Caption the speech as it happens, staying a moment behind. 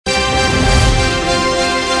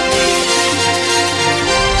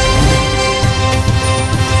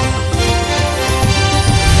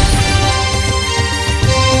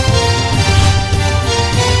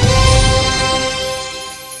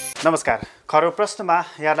नमस्कार। खरो प्रश्नमा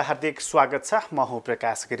यहाँलाई हार्दिक स्वागत छ। म हुँ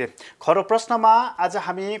प्रकाश गिरी। खरो प्रश्नमा आज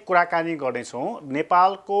हामी कुराकानी गर्नेछौँ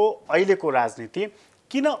नेपालको अहिलेको राजनीति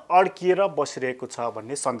किन अड्किएर बसिरहेको छ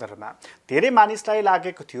भन्ने सन्दर्भमा। धेरै मानिसलाई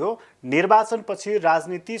लागेको थियो निर्वाचनपछि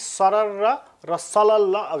राजनीति सरल र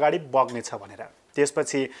सलल अगाडि बग्नेछ भनेर।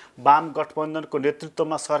 त्यसपछि वाम गठबन्धनको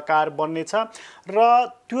नेतृत्वमा सरकार बन्नेछ र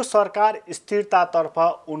त्यो सरकार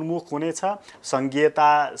स्थिरतातर्फ उन्मुख हुनेछ।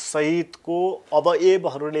 संघीयता सहितको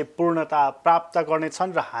अवयवहरूले पूर्णता प्राप्त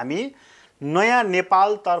गर्नेछन् र हामी नयाँ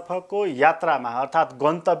नेपालतर्फको यात्रामा अर्थात्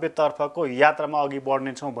गन्तव्यतर्फको यात्रामा अघि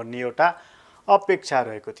बढ्नेछौँ भन्ने एउटा अपेक्षा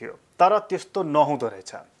रहेको थियो। तर त्यस्तो नहुँदो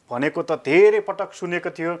रहेछ। भनेको त धेरै पटक सुनेको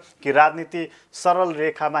थियो कि राजनीति सरल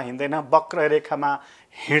रेखामा हिँड्दैन, वक्र रेखामा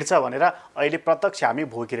हिँड्छ भनेर। अहिले प्रत्यक्ष हामी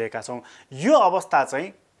भोगिरहेका छौँ। यो अवस्था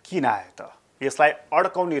चाहिँ किन आयो त? यसलाई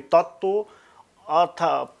अड्काउने तत्त्व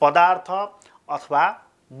पदार्थ अथवा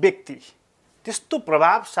व्यक्ति, त्यस्तो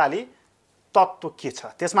प्रभावशाली तत्त्व के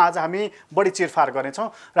छ? त्यसमा आज हामी बढी चिरफार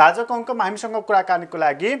गर्नेछौँ र आजको अङ्कमा हामीसँग कुराकानीको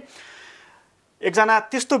लागि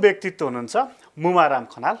एकजना त्यस्तो व्यक्तित्व हुनुहुन्छ, मुमाराम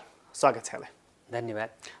खनाल। स्वागत छ। धन्यवाद।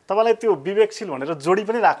 तपाईँलाई त्यो विवेकशील भनेर जोडी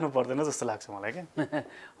पनि राख्नु पर्दैन जस्तो लाग्छ मलाई। क्या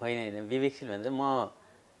होइन, विवेकशील भनेर म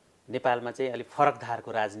नेपालमा चाहिँ अलिक फरक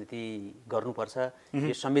धारको राजनीति गर्नुपर्छ।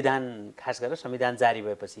 यो संविधान, खास गरेर संविधान जारी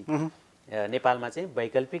भएपछि नेपालमा चाहिँ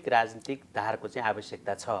वैकल्पिक राजनीतिक धारको चाहिँ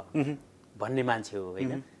आवश्यकता छ भन्ने मान्छे हो,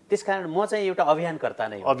 होइन? त्यसकारण म चाहिँ एउटा अभियानकर्ता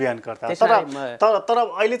नै हो। अभियानकर्ता। तर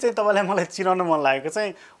अहिले चाहिँ तपाईँलाई मलाई चिनाउन मन लागेको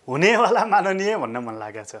चाहिँ हुनेवाला माननीय भन्न मन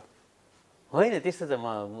लागेको छ। होइन, त्यस्तो त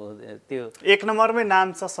म त्यो एक नम्बरमै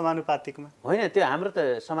नाम छ समानुपातिकमा। होइन, त्यो हाम्रो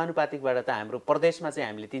त समानुपातिकबाट त हाम्रो प्रदेशमा चाहिँ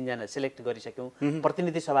हामीले 3 जना सिलेक्ट गरिसक्यौँ।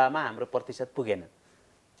 प्रतिनिधि सभामा हाम्रो प्रतिशत पुगेन।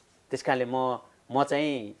 त्यसकारणले म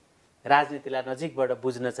चाहिँ राजनीतिलाई नजिकबाट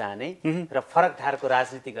बुझ्न चाहने र फरक धारको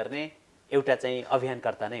राजनीति गर्ने एउटा चाहिँ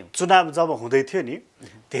अभियानकर्ता नै हो। चुनाव जब हुँदै थियो नि,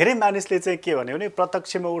 धेरै मानिसले चाहिँ के भन्यो भने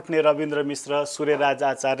प्रत्यक्षमा उठ्ने रविन्द्र मिश्र, सूर्यराज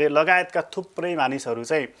आचार्य लगायतका थुप्रै मानिसहरू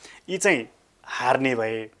चाहिँ यी चाहिँ हार्ने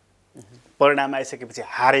भए। परिणाम आइसकेपछि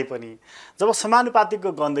हारे पनि। जब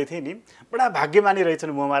समानुपातिकको गन्दै थिए नि, बडा भाग्यमानी रहेछन्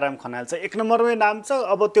मुमाराम खनाल चाहिँ। एक नम्बरमै नाम छ।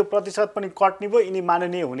 अब त्यो प्रतिशत पनि कट्ने भयो, यिनी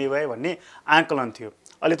माननीय हुने भयो भन्ने आकलन थियो।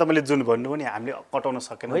 अहिले तपाईँले जुन भन्नुभयो नि, हामीले कटाउन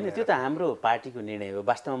सकेनौँ। होइन, त्यो त हाम्रो पार्टीको निर्णय हो।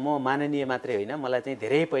 वास्तवमा म माननीय मात्रै होइन, मलाई चाहिँ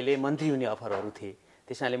धेरै पहिले मन्त्री हुने अफरहरू थिए।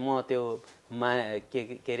 त्यसैले म त्यो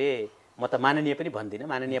के अरे म त माननीय पनि भन्दिनँ,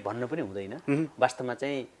 माननीय भन्नु पनि हुँदैन। वास्तवमा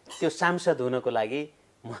चाहिँ त्यो सांसद हुनको लागि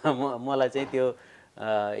मलाई चाहिँ त्यो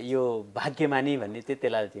यो भाग्यमानी भन्ने चाहिँ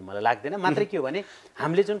त्यसलाई चाहिँ मलाई लाग्दैन। मात्रै के हो भने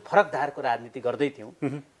हामीले जुन फरक धारको राजनीति गर्दै थियौँ,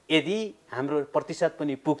 यदि हाम्रो प्रतिशत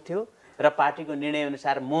पनि पुग्थ्यो र पार्टीको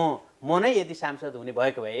निर्णयअनुसार म नै यदि सांसद हुने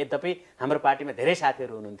भएको भए, यद्यपि हाम्रो पार्टीमा धेरै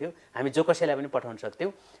साथीहरू हुनुहुन्थ्यो, हामी जो कसैलाई पनि पठाउन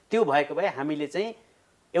सक्थ्यौँ। त्यो भएको भए हामीले चाहिँ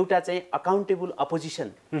एउटा चाहिँ अकाउन्टेबल अपोजिसन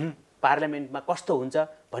पार्लियामेन्टमा कस्तो हुन्छ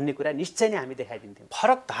भन्ने कुरा निश्चय नै हामी देखाइदिन्थ्यौँ।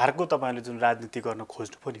 फरक धारको तपाईँले जुन राजनीति गर्न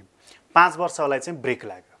खोज्नु पनि 5 वर्षलाई चाहिँ ब्रेक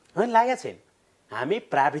लाग्यो। होइन, लागेको छैन। हामी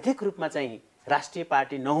प्राविधिक रूपमा चाहिँ राष्ट्रिय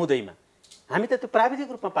पार्टी नहुँदैमा हामी त त्यो प्राविधिक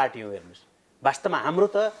रूपमा पार्टी हो। हेर्नुहोस्, वास्तवमा हाम्रो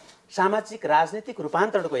त सामाजिक राजनीतिक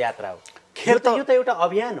रूपान्तरणको यात्रा हो। यो त एउटा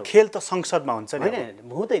अभियान हो। खेल त संसदमा हुन्छ नि। होइन,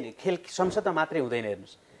 हुँदैन। खेल संसदमा मात्रै हुँदैन।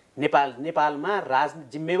 हेर्नुहोस्, नेपालमा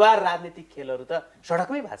जिम्मेवार राजनीतिक खेलहरू त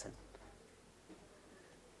सडकमै भएको छन्।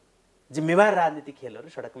 जिम्मेवार राजनीतिक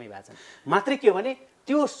खेलहरू सडकमै भएको छन्। मात्रै के हो भने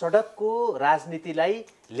त्यो सडकको राजनीतिलाई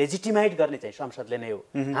लेजिटिमाइट गर्ने चाहिँ संसदले नै हो।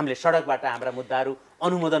 हामीले सडकबाट हाम्रा मुद्दाहरू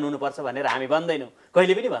अनुमोदन हुनुपर्छ भनेर हामी भन्दैनौँ,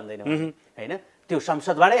 कहिले पनि भन्दैनौँ, होइन? त्यो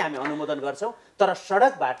संसदबाटै हामी अनुमोदन गर्छौँ। तर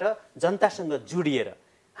सडकबाट जनतासँग जोडिएर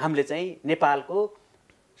हामीले चाहिँ नेपालको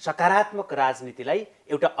सकारात्मक राजनीतिलाई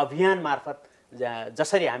एउटा अभियान मार्फत,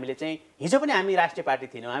 जसरी हामीले चाहिँ हिजो पनि हामी राष्ट्रिय पार्टी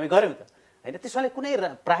थिएनौँ, हामी गऱ्यौँ त, होइन? त्यसैले कुनै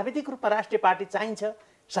प्राविधिक रूपमा राष्ट्रिय पार्टी चाहिन्छ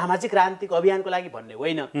सामाजिक राजनीतिक अभियानको लागि भन्ने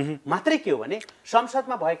होइन। मात्रै के हो भने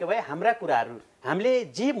संसदमा भएको भए हाम्रा कुराहरू, हामीले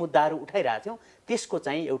जे मुद्दाहरू उठाइरहेको थियौँ त्यसको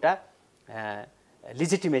चाहिँ एउटा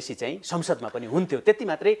लिजिटिमेसी चाहिँ संसदमा पनि हुन्थ्यो। त्यति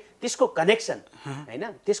मात्रै। त्यसको कनेक्सन,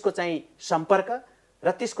 होइन, त्यसको चाहिँ सम्पर्क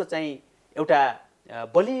र त्यसको चाहिँ एउटा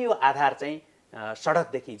बलियो आधार चाहिँ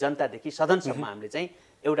सडकदेखि जनतादेखि सदनसम्म हामीले चाहिँ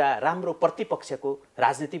एउटा राम्रो प्रतिपक्षको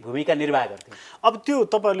राजनीतिक भूमिका निर्वाह गर्थ्यौँ। अब त्यो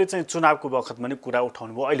तपाईँहरूले चाहिँ चुनावको बखतमा नि कुरा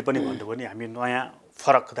उठाउनु भयो, अहिले पनि भन्नुभयो नि हामी नयाँ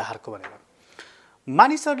फरक धारको भनेर।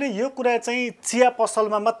 मानिसहरूले यो कुरा चाहिँ चिया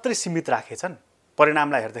पसलमा मात्रै सीमित राखेछन्।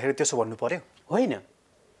 परिणामलाई हेर्दाखेरि त्यसो भन्नु पर्यो? होइन,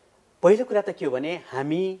 पहिलो कुरा त के हो भने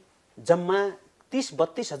हामी जम्मा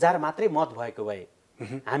 30-32 हजार मात्रै मत भएको भए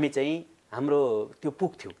हामी चाहिँ हाम्रो त्यो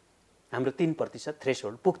पुग्थ्यो, हाम्रो 3%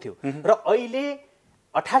 थ्रेसहोल्ड पुग्थ्यो। र अहिले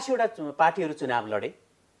 88वटा पार्टीहरू चुनाव लडे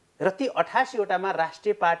र ती 88वटामा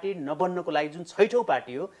राष्ट्रिय पार्टी नबन्नको लागि जुन 6औं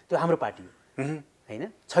पार्टी हो त्यो हाम्रो पार्टी हो, होइन?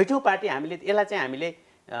 6औं पार्टी हामीले यसलाई चाहिँ हामीले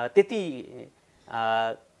त्यति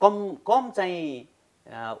कम चाहिँ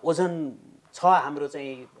ओजन छ हाम्रो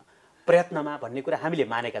चाहिँ प्रयत्नमा भन्ने कुरा हामीले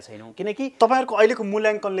मानेका छैनौँ। किनकि तपाईँहरूको अहिलेको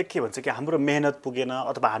मूल्याङ्कनले के भन्छ कि हाम्रो मेहनत पुगेन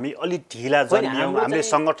अथवा हामी अलिक ढिला जन्मियौँ, हामीले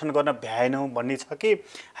सङ्गठन गर्न भ्याएनौँ भन्ने छ कि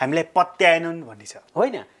हामीलाई पत्याएनन् भन्ने छ?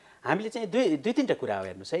 होइन, हामीले चाहिँ दुई तिनवटा कुरा हो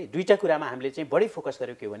हेर्नुहोस् है। दुईवटा कुरामा हामीले चाहिँ बढी फोकस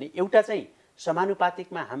गर्यो के भने, एउटा चाहिँ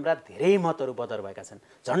समानुपातिकमा हाम्रा धेरै मतहरू बदर भएका छन्।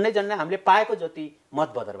 झन्डै हामीले पाएको जति मत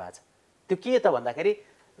बदर भएको छ। त्यो के त भन्दाखेरि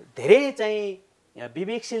धेरै चाहिँ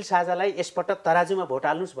विवेकशील साझालाई यसपटक तराजुमा भोट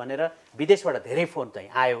हाल्नुहोस् भनेर विदेशबाट धेरै फोन चाहिँ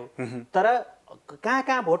आयो। तर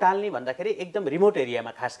कहाँ भोट हाल्ने भन्दाखेरि एकदम रिमोट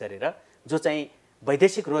एरियामा खास गरेर जो चाहिँ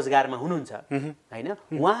वैदेशिक रोजगारमा हुनुहुन्छ होइन,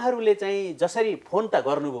 उहाँहरूले चाहिँ जसरी फोन त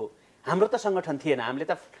गर्नुभयो, हाम्रो त सङ्गठन थिएन,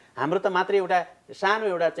 हाम्रो त मात्रै एउटा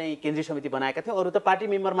सानो एउटा चाहिँ केन्द्रीय समिति बनाएका थियौँ, अरू त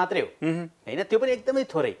पार्टी मेम्बर मात्रै हो होइन। त्यो पनि एकदमै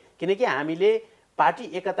थोरै, किनकि हामीले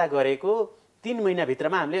पार्टी एकता गरेको 3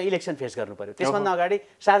 महिनाभित्रमा हामीले इलेक्सन फेस गर्नु पर्यो। त्यसभन्दा अगाडि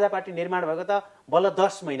साझा पार्टी निर्माण भएको त बल्ल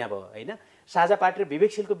 10 महिना भयो होइन। साझा पार्टी र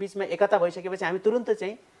विवेकशीलको बिचमा एकता भइसकेपछि हामी तुरुन्त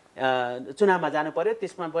चाहिँ चुनावमा जानु पर्यो।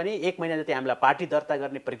 त्यसमा पनि 1 महिना जति हामीलाई पार्टी दर्ता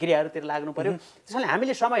गर्ने प्रक्रियाहरूतिर लाग्नु पर्यो। त्यसैले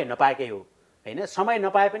हामीले समय नपाएकै हो होइन। समय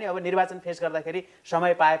नपाए पनि अब निर्वाचन फेस गर्दाखेरि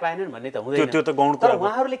समय पाएनन् भन्ने त हुँदैन। तर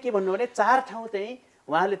उहाँहरूले के भन्नु भने 4 ठाउँ चाहिँ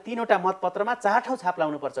उहाँहरूले 3वटा मतपत्रमा 4 ठाउँ छाप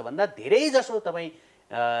लाउनुपर्छ भन्दा धेरै जसो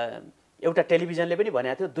तपाईँ एउटा टेलिभिजनले पनि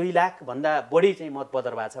भनेको थियो 2 लाख भन्दा बढी चाहिँ मत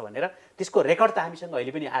बदर भएको छ भनेर। त्यसको रेकर्ड त हामीसँग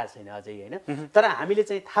अहिले पनि आएको छैन अझै होइन। तर हामीले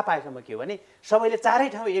चाहिँ थाहा पाएसम्म के हो भने सबैले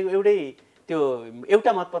 4 ठाउँ एउटै त्यो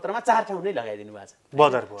एउटा मतपत्रमा 4 ठाउँ नै लगाइदिनु भएको छ,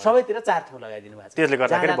 बदर भयो सबैतिर 4 ठाउँ लगाइदिनु भएको छ। त्यसले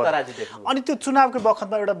गर्दाखेरि अनि त्यो चुनावको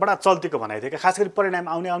बखतमा एउटा बडा चल्तीको भनाइ थियो कि खास गरी परिणाम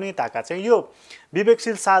आउने ताका चाहिँ यो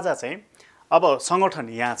विवेकशील साझा चाहिँ अब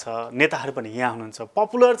सङ्गठन यहाँ छ, नेताहरू पनि यहाँ हुनुहुन्छ,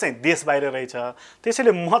 पपुलर चाहिँ देश बाहिर रहेछ,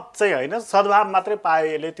 त्यसैले मत चाहिँ होइन सद्भाव मात्रै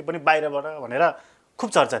पायो यसले, त्यो पनि बाहिरबाट भनेर खुब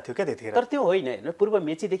चर्चा थियो क्या त्यतिखेर। तर त्यो होइन होइन, पूर्व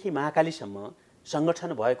मेचीदेखि महाकालीसम्म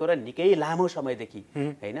सङ्गठन भएको र निकै लामो समयदेखि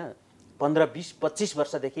होइन 15-20-25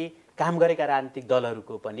 वर्षदेखि काम गरेका राजनीतिक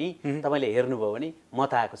दलहरूको पनि तपाईँले हेर्नुभयो भने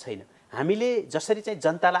मत आएको छैन। हामीले जसरी चाहिँ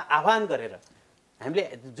जनतालाई आह्वान गरेर हामीले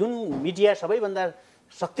जुन मिडिया सबैभन्दा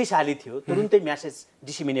शक्तिशाली थियो तुरुन्तै म्यासेज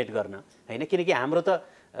डिसिमिनेट गर्न होइन, किनकि हाम्रो त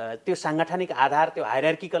त्यो साङ्गठनिक आधार त्यो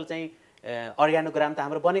हायरार्किकल चाहिँ अर्ग्यानोग्राम त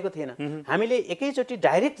हाम्रो बनेको थिएन। हामीले एकैचोटि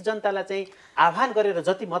डाइरेक्ट जनतालाई चाहिँ आह्वान गरेर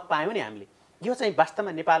जति मत पायौँ नि हामीले, यो चाहिँ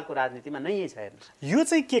वास्तवमा नेपालको राजनीतिमा नै छ हेर्नुहोस्। यो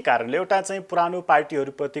चाहिँ के कारणले, एउटा चाहिँ पुरानो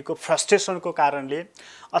पार्टीहरूप्रतिको फ्रस्ट्रेसनको कारणले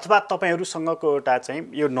अथवा तपाईँहरूसँगको एउटा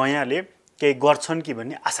चाहिँ यो नयाँले केही गर्छन् कि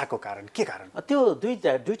भन्ने आशाको कारण, के कारण? त्यो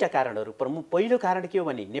दुईटा कारणहरू प्रमुख। पहिलो कारण के हो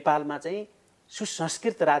भने नेपालमा चाहिँ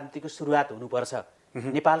सुसंस्कृत राजनीतिको सुरुवात हुनुपर्छ।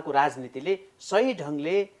 नेपालको राजनीतिले सही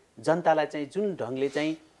ढङ्गले जनतालाई चाहिँ जुन ढङ्गले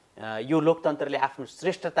चाहिँ यो लोकतन्त्रले आफ्नो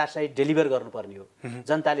श्रेष्ठतासहित डेलिभर गर्नुपर्ने हो।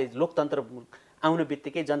 जनताले लोकतन्त्र आउनु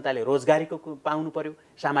बित्तिकै जनताले रोजगारीको पाउनु पर्यो,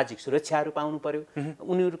 सामाजिक सुरक्षाहरू पाउनु पर्यो,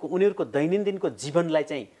 उनीहरूको दैनन्दिनको जीवनलाई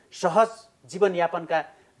चाहिँ सहज जीवनयापनका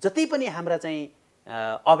जति पनि हाम्रा चाहिँ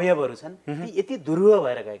अवयवहरू छन् ती यति दुर्लभ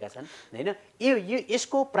भएर गएका छन् होइन।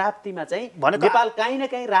 यसको प्राप्तिमा चाहिँ नेपाल कहीँ न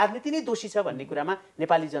कहीँ राजनीति नै दोषी छ भन्ने कुरामा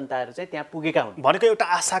नेपाली जनताहरू चाहिँ त्यहाँ पुगेका हुन्। भनेको एउटा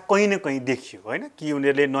आशा कहीँ न कहीँ देखियो होइन कि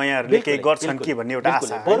उनीहरूले नयाँहरूले केही गर्छन् कि भन्ने एउटा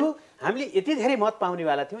आशा। बरु हामीले यति धेरै मत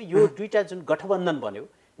पाउनेवाला थियौँ। यो दुईटा जुन गठबन्धन बन्यो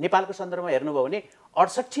नेपालको सन्दर्भमा हेर्नुभयो भने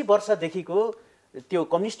 68 वर्षदेखिको त्यो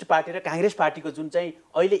कम्युनिस्ट पार्टी र काङ्ग्रेस पार्टीको जुन चाहिँ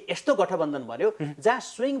अहिले यस्तो गठबन्धन बन्यो जहाँ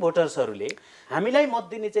स्विङ भोटर्सहरूले हामीलाई मत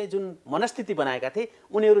दिने चाहिँ जुन मनस्थिति बनाएका थिए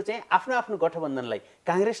उनीहरू चाहिँ आफ्नो आफ्नो गठबन्धनलाई,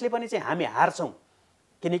 काङ्ग्रेसले पनि चाहिँ हामी हार्छौँ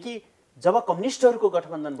किनकि जब कम्युनिस्टहरूको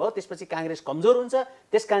गठबन्धन भयो त्यसपछि काङ्ग्रेस कमजोर हुन्छ,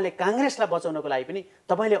 त्यस कारणले काङ्ग्रेसलाई बचाउनको लागि पनि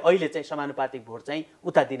तपाईँले अहिले चाहिँ समानुपातिक भोट चाहिँ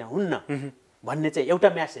उता दिन हुन्न भन्ने चाहिँ एउटा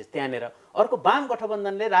म्यासेज त्यहाँनिर। अर्को वाम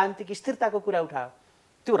गठबन्धनले राजनीतिक स्थिरताको कुरा उठायो।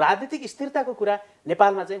 त्यो राजनीतिक स्थिरताको कुरा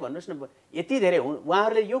नेपालमा चाहिँ भन्नुहोस् न यति धेरै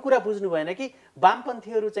उहाँहरूले यो कुरा बुझ्नु भएन कि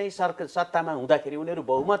वामपन्थीहरू चाहिँ सत्तामा हुँदाखेरि उनीहरू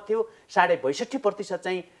बहुमत थियो, 62%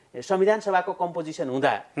 चाहिँ संविधान सभाको कम्पोजिसन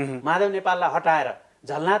हुँदा माधव नेपाललाई हटाएर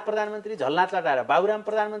झलनाथ प्रधानमन्त्री, झलनाथलाई हटाएर बाबुराम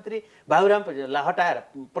प्रधानमन्त्री, बाबुरामलाई हटाएर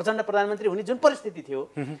प्रचण्ड प्रधानमन्त्री हुने जुन परिस्थिति थियो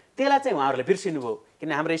त्यसलाई चाहिँ उहाँहरूले बिर्सिनुभयो।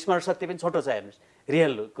 किन हाम्रो स्मरण शक्ति पनि छोटो छ हेर्नुहोस्,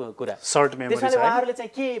 रियल कुरा। त्यसैले उहाँहरूले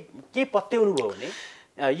चाहिँ के पत्याउनु भयो भने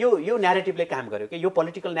यो न्यारेटिभले काम गर्यो कि यो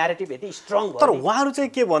पोलिटिकल न्यारेटिभ यति स्ट्रङ भयो। तर उहाँहरू चाहिँ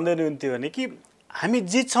के भन्दै हुनुहुन्थ्यो भने कि हामी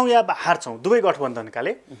जित्छौँ या हार्छौँ दुवै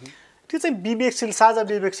गठबन्धनकाले त्यो चाहिँ विवेकशील साझा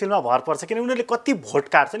विवेकशीलमा भर पर्छ किन उनीहरूले कति भोट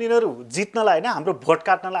काट्छन्, यिनीहरू जित्नलाई होइन हाम्रो भोट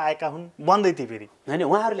काट्नलाई आएका हुन् भन्दै थियो फेरि होइन।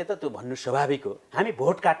 उहाँहरूले त त्यो भन्नु स्वाभाविक हो, हामी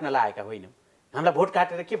भोट काट्नलाई आएका होइनौँ, हामीलाई भोट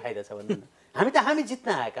काटेर के फाइदा छ भन्नु। हामी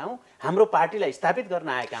जित्न आएका हौँ, हाम्रो पार्टीलाई स्थापित गर्न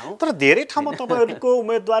आएका हौँ। तर धेरै ठाउँमा तपाईँहरूको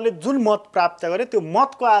उम्मेदवारले जुन मत प्राप्त गरे त्यो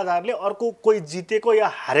मतको आधारले अर्को कोही जितेको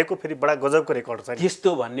या हारेको फेरि बडा गजबको रेकर्ड छ।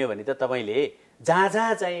 त्यस्तो भन्यो भने त तपाईँले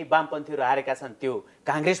जहाँ चाहिँ वामपन्थीहरू हारेका छन् त्यो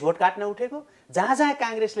काङ्ग्रेस भोट काट्न उठेको, जहाँ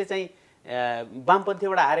काङ्ग्रेसले चाहिँ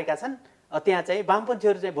वामपन्थीबाट हारेका छन्, त्यहाँ चाहिँ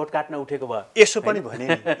वामपन्थीहरू चाहिँ भोट काट्न उठेको भयो। यसो पनि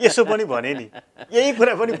भने नि यही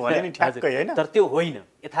कुरा पनि भने नि ठ्याक्कै हैन। तर त्यो होइन,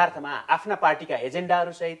 यथार्थमा आफ्ना पार्टीका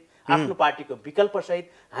एजेन्डाहरू सहित आफ्नो पार्टीको विकल्प सहित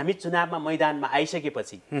हामी चुनावमा मैदानमा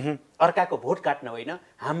आइसकेपछि अर्काको भोट काट्न होइन,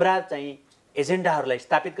 हाम्रा चाहिँ एजेन्डाहरूलाई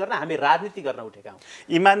स्थापित गर्न हामी राजनीति गर्न उठेका हौँ।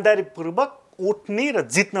 इमानदारीपूर्वक उठ्ने र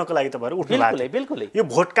जित्नको लागि तपाईहरु उठ्नु भएको बिल्कुलै बिल्कुलै यो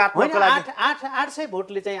भोट काट्नको लागि 800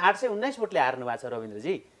 भोटले चाहिँ 819 भोटले हार्नु भएको छ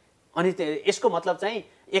रविन्द्रजी। अनि यसको मतलब चाहिँ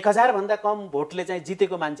 1000 भन्दा कम भोटले चाहिँ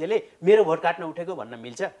जितेको मान्छेले मेरो भोट काट्न उठेको भन्न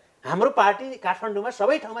मिल्छ? हाम्रो पार्टी काठमाडौँमा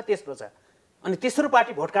सबै ठाउँमा तेस्रो छ, अनि तेस्रो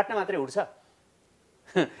पार्टी भोट काट्न मात्रै उठ्छ?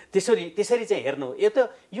 त्यसरी चाहिँ हेर्नु,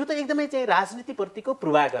 यो त एकदमै चाहिँ राजनीतिप्रतिको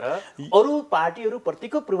पूर्वाग्रह, अरू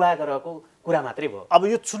पार्टीहरूप्रतिको पूर्वाग्रहको कुरा मात्रै भयो। अब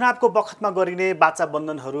यो चुनावको बखतमा गरिने बाचा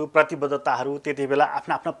बन्धनहरू, प्रतिबद्धताहरू, त्यति बेला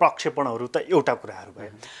आफ्ना आफ्ना प्रक्षेपणहरू त एउटा कुराहरू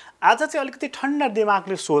भयो। आज चाहिँ अलिकति ठन्डा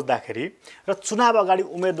दिमागले सोच्दाखेरि र चुनाव अगाडि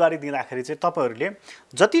उम्मेदवारी दिँदाखेरि चाहिँ तपाईँहरूले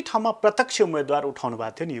जति ठाउँमा प्रत्यक्ष उम्मेदवार उठाउनु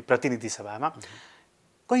भएको थियो नि यो प्रतिनिधि सभामा,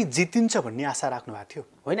 कहीँ जितिन्छ भन्ने आशा राख्नु भएको थियो?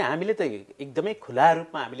 होइन, हामीले त एकदमै खुला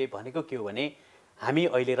रूपमा हामीले भनेको के हो भने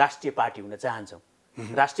हामी अहिले राष्ट्रिय पार्टी हुन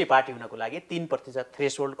चाहन्छौँ। राष्ट्रिय पार्टी हुनको लागि 3%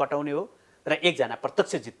 थ्रेसहोल्ड कटाउने हो र 1 जना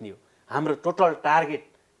प्रत्यक्ष जित्ने हो। हाम्रो टोटल टार्गेट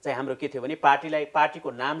चाहिँ हाम्रो के थियो भने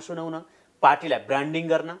पार्टीको नाम सुनाउन, पार्टीलाई ब्रान्डिङ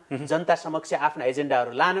गर्न, जनता समक्ष आफ्ना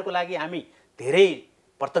एजेन्डाहरू लानको लागि हामी धेरै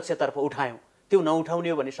प्रत्यक्षतर्फ उठायौँ। त्यो नउठाउने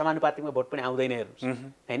हो भने समानुपातिकमा भोट पनि आउँदैन हेर्नुहोस्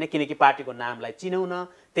हैन, किनकि पार्टीको नामलाई चिनाउन,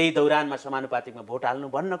 त्यही दौरानमा समानुपातिकमा भोट हाल्नु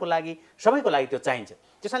भन्नको लागि सबैको लागि त्यो चाहिन्छ।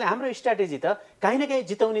 त्यसैले हाम्रो स्ट्र्याटेजी त कहीँ न कहीँ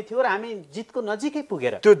जिताउने थियो र हामी जितको नजिकै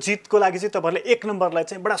पुगेर त्यो जितको लागि चाहिँ तपाईँले 1 नम्बरलाई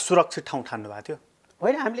चाहिँ बडा सुरक्षित ठाउँ ठान्नु भएको थियो?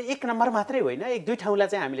 होइन, हामीले 1 नम्बर मात्रै होइन, 1-2 ठाउँलाई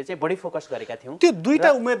चाहिँ हामीले चाहिँ बढी फोकस गरेका थियौँ। त्यो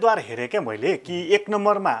दुईटा उम्मेदवार हेरेँ क्या मैले कि 1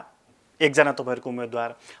 नम्बरमा 1 जना तपाईँहरूको उम्मेदवार,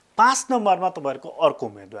 5 नम्बरमा तपाईँहरूको अर्को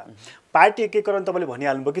उम्मेदवार। पार्टी एकीकरण तपाईँले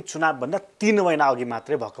भनिहाल्नुभयो कि चुनावभन्दा 3 महिना अघि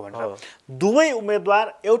मात्रै भएको भनेर। दुवै उम्मेदवार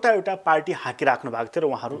एउटा पार्टी हाँकिराख्नु भएको थियो र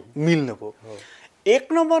उहाँहरू मिल्नुभयो।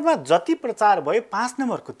 1 नम्बरमा जति प्रचार भयो 5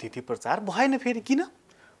 नम्बरको त्यति प्रचार भएन फेरि किन?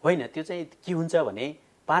 होइन, त्यो चाहिँ के हुन्छ भने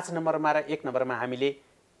 5 नम्बरमा र 1 नम्बरमा हामीले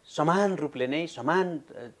समान रूपले नै समान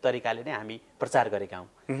तरिकाले नै हामी प्रचार गरेका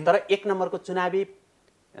हौँ। तर 1 नम्बरको चुनावी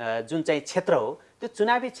जुन चाहिँ क्षेत्र हो त्यो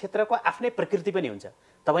चुनावी क्षेत्रको आफ्नै प्रकृति पनि हुन्छ।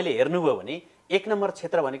 तपाईँले हेर्नुभयो भने 1 नम्बर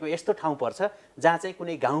क्षेत्र भनेको यस्तो ठाउँ पर्छ जहाँ चाहिँ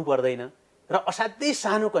कुनै गाउँ पर्दैन र असाध्यै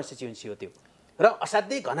सानो कन्स्टिट्युन्सी हो त्यो, र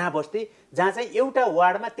असाध्यै घना बस्ती जहाँ चाहिँ एउटा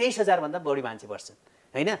वार्डमा 23,000 भन्दा बढी मान्छे बस्छन्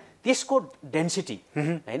हैन। त्यसको डेन्सिटी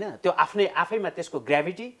हैन, त्यो आफैमा त्यसको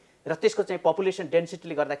ग्राभिटी र त्यसको चाहिँ पपुलेसन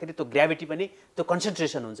डेन्सिटीले गर्दाखेरि त्यो ग्राभिटी पनि त्यो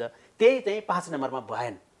कन्सन्ट्रेसन हुन्छ। त्यही चाहिँ 5 नम्बरमा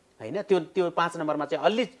भएन हैन। त्यो 5 नम्बरमा चाहिँ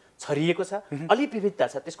अलि छरिएको छ, अलि विविधता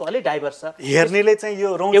छ, त्यसको अलि डाइभर्स छ। हेर्नेले चाहिँ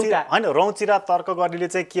यो रौचिरा तर्क गर्नेले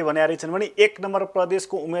चाहिँ के भने रहेछन् भने 1 नम्बर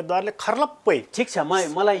प्रदेशको उम्मेदवारले खर्लप्पै ठिक छ,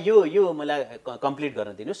 मलाई यो मलाई कम्प्लिट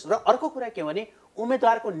गर्न दिनुस्। र अर्को कुरा के भने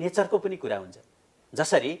उम्मेदवारको नेचरको पनि कुरा हुन्छ।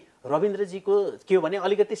 जसरी रविन्द्रजीको के हो भने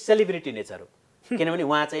अलिकति सेलिब्रिटी नेचर हो, किनभने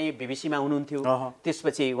उहाँ चाहिँ बीबीसीमा हुनुहुन्थ्यो,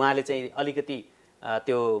 त्यसपछि उहाँले चाहिँ अलिकति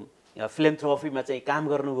त्यो फिलेन्थ्रोपीमा चाहिँ काम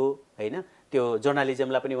गर्नुभयो हैन। त्यो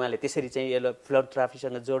जर्नलिजमलाई पनि उहाँले त्यसरी चाहिँ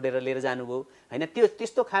फिलन्थ्रोपीसँग जोडेर लिएर जानुभयो हैन।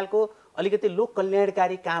 त्यस्तो खालको अलिकति लोक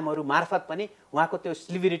कल्याणकारी कामहरू मार्फत पनि उहाँको त्यो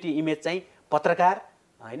सेलिब्रिटी इमेज चाहिँ पत्रकार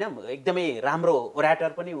हैन, एकदमै राम्रो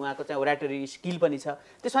ओराटर पनि, उहाँको चाहिँ ओराटरी स्किल पनि छ।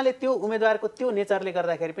 त्यसैले त्यो उम्मेदवारको त्यो नेचरले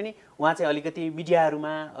गर्दाखेरि पनि उहाँ चाहिँ अलिकति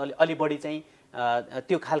मिडियाहरूमा अलि बढी चाहिँ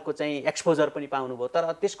त्यो खालको चाहिँ एक्सपोजर पनि पाउनुभयो। तर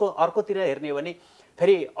त्यसको अर्कोतिर हेर्ने हो भने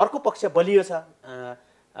फेरि अर्को पक्ष बलियो छ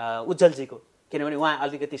उज्जवलजीको, किनभने उहाँ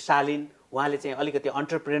अलिकति शालीन, उहाँले चाहिँ अलिकति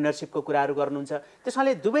अन्टरप्रेनरसिपको कुराहरू गर्नुहुन्छ।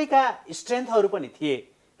 त्यसैले दुवैका स्ट्रेन्थहरू पनि थिए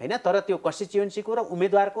हैन। तर त्यो कन्स्टिट्युएन्सीको र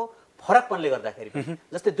उम्मेदवारको फरकपनले गर्दाखेरि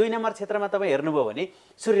जस्तै 2 नम्बर क्षेत्रमा तपाईँ हेर्नुभयो भने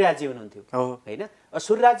सूर्यराजी हुनुहुन्थ्यो हैन।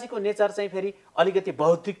 सूर्यराजीको नेचर चाहिँ फेरि अलिकति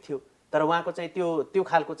बौद्धिक थियो, तर उहाँको चाहिँ त्यो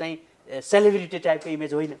खालको चाहिँ सेलिब्रिटी टाइपको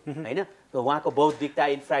इमेज होइन हैन। उहाँको बौद्धिकता,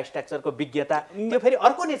 इन्फ्रास्ट्रक्चरको विज्ञता त्यो फेरि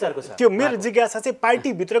अर्को नेचरको छ। त्यो मेरो जिज्ञासा चाहिँ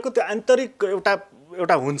पार्टीभित्रको त्यो आन्तरिक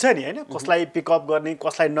एउटा हुन्छ नि हैन, कसलाई पिकअप गर्ने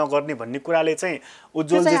कसलाई नगर्ने भन्ने कुराले चाहिँ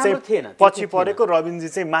उज्जवलजी चाहिँ पछि परेको, रविनजी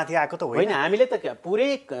चाहिँ माथि आएको त होइन। हामीले त पुरै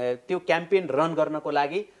त्यो क्याम्पेन रन गर्नको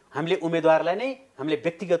लागि हामीले उम्मेदवारलाई नै हामीले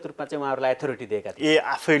व्यक्तिगत रूपमा चाहिँ उहाँहरूलाई अथोरिटी दिएका थियौँ।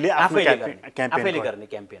 आफैले गर्ने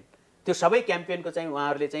क्याम्पेन, त्यो सबै क्याम्पेनको चाहिँ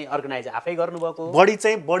उहाँहरूले चाहिँ अर्गनाइज आफै गर्नुभएको। बढी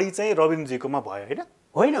चाहिँ रविनजीकोमा भयो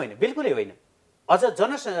होइन, बिल्कुलै होइन। अझ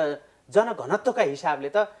जनघनत्वका हिसाबले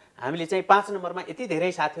त हामीले चाहिँ 5 नम्बरमा यति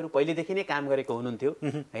धेरै साथीहरू पहिलेदेखि नै काम गरेको हुनुहुन्थ्यो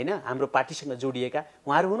हैन, हाम्रो पार्टीसँग जोडिएका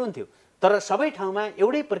उहाँहरू हुनुहुन्थ्यो। तर सबै ठाउँमा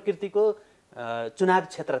एउटै प्रकृतिको चुनाव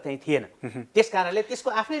क्षेत्र चाहिँ थिएन। त्यस कारणले त्यसको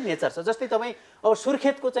आफ्नै नेचर छ। जस्तै तपाईँ अब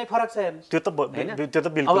सुर्खेतको चाहिँ फरक छ हेर्नुहोस्, त्यो त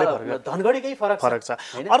बिल्कुलै फरक धनगढीकै फरक छ।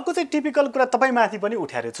 अर्को चाहिँ टिपिकल कुरा तपाईँमाथि पनि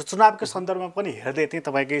उठाएको छ, चुनावको सन्दर्भमा पनि हेर्दै थिएँ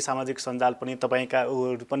तपाईँकै सामाजिक सञ्जाल पनि, तपाईँका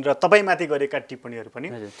उहरू पनि र तपाईँमाथि गरेका टिप्पणीहरू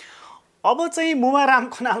पनि। अब चाहिँ मुमाराम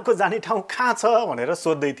खनालको जाने ठाउँ कहाँ छ भनेर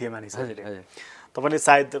सोध्दै थिए मानिसहरूले। तपाईँले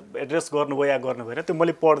सायद एड्रेस गर्नुभयो या गर्नु भएन, त्यो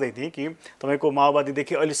मैले पढ्दै थिएँ कि तपाईँको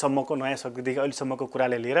माओवादीदेखि अहिलेसम्मको नयाँ शक्तिदेखि अहिलेसम्मको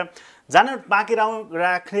कुरालाई लिएर जान बाँकी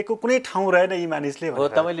राख्नेको कुनै ठाउँ रहेन यी मानिसले।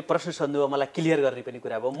 हो, तपाईँले प्रश्न सोध्नुभयो, मलाई क्लियर गर्ने पनि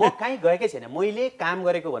कुरा भयो। म कहीँ गएकै छैन, मैले काम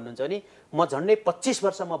गरेको भन्नुहुन्छ नि, म झन्डै 25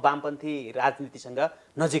 वर्ष म वामपन्थी राजनीतिसँग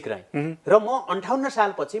नजिक रहेँ र म 58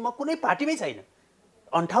 सालपछि म कुनै पार्टीमै छैन।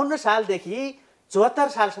 58 सालदेखि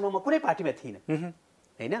 74 सालसम्म म कुनै पार्टीमा थिइनँ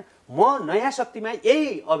हैन। म नयाँ शक्तिमा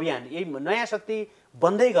यही अभियान, यही नयाँ शक्ति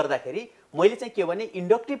बन्दै गर्दाखेरि मैले चाहिँ के भने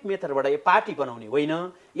इन्डक्टिभ मेथडबाट यो पार्टी बनाउने होइन,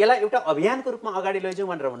 यसलाई एउटा अभियानको रूपमा अगाडि लैजाउँ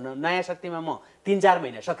भनेर नयाँ शक्तिमा म 3-4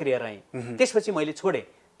 महिना सक्रिय रहेँ। त्यसपछि मैले छोडेँ,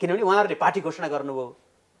 किनभने उहाँहरूले पार्टी घोषणा गर्नुभयो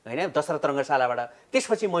हैन दशरथ रङ्गशालाबाट।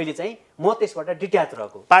 त्यसपछि मैले चाहिँ म त्यसबाट डिट्याच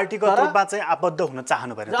रहेको, पार्टीको रूपमा चाहिँ आबद्ध हुन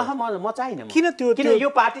चाहनु भएन। म चाहिनँ। किन यो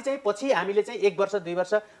पार्टी चाहिँ पछि हामीले चाहिँ 1 वर्ष 2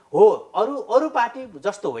 वर्ष हो, अरू पार्टी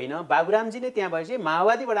जस्तो होइन। बाबुरामजी नै त्यहाँ भएपछि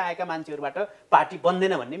माओवादीबाट आएका मान्छेहरूबाट पार्टी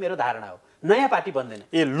बन्दैन भन्ने मेरो धारणा हो। नयाँ पार्टी बन्दैन,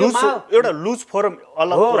 एउटा लुज फोरम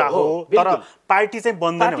अलग कुरा हो, तर पार्टी चाहिँ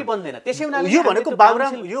बन्दैन। त्यसै हुनाले यो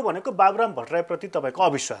भनेको बाबुराम भट्टराईप्रति तपाईँको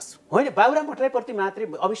अविश्वास होइन। बाबुराम भट्टराईप्रति मात्रै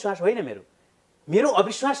अविश्वास होइन मेरो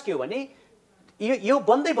अविश्वास के हो भने यो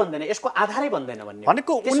बन्दै बन्दैन, यसको आधारै बन्दैन भन्ने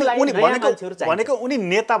भनेको उनी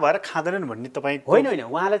नेता भएर खाँदैनन् भन्ने तपाईँ होइन।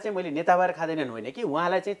 उहाँलाई चाहिँ मैले नेता भएर खाँदैनन् होइन कि,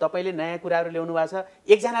 उहाँलाई चाहिँ तपाईँले नयाँ कुराहरू ल्याउनु भएको छ,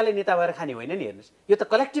 एकजनाले नेता भएर खाने होइन नि। हेर्नुहोस्, यो त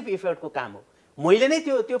कलेक्टिभ इफर्टको काम हो। मैले नै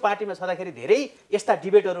त्यो पार्टीमा छँदाखेरि धेरै यस्ता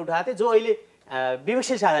डिबेटहरू उठाएको थिएँ जो अहिले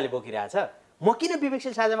विवेकशील साझाले बोकिरहेछ। म किन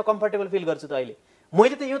विवेकशील साझामा कम्फर्टेबल फिल गर्छु त अहिले?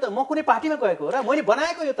 मैले त यो त म कुनै पार्टीमा गएको हो र मैले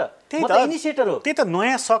बनाएको, यो त म त इनिसिएटर हो। त्यही त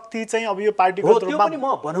नयाँ शक्ति चाहिँ अब यो पार्टीको त्यो पनि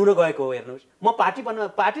म बनाउन गएको हो। हेर्नुहोस्, म पार्टी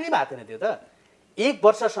नै भएको थिएन। त्यो त 1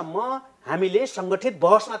 वर्षसम्म हामीले सङ्गठित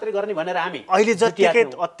बहस मात्रै गर्ने भनेर हामी अहिले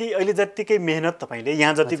जतिकै मेहनत तपाईँले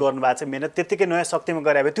यहाँ जति गर्नुभएको छ मेहनत त्यतिकै नयाँ शक्तिमा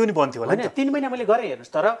गरे भए त्यो नि बन्थ्यो होला। होइन, 3 महिना मैले गरेँ।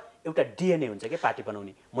 हेर्नुहोस्, तर एउटा डिएनए हुन्छ कि पार्टी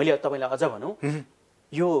बनाउने। मैले तपाईँलाई अझ भनौँ,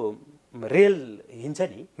 यो रेल हिँड्छ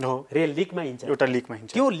नि, रेल लिकमा हिँड्छ, एउटा लिकमा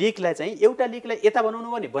हिँड्छ। त्यो लिकलाई चाहिँ एउटा लिकलाई यता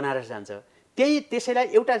बनाउनु भने बनारस जान्छ,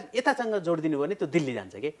 त्यसैलाई एउटा यतासँग जोडिदिनु भने त्यो दिल्ली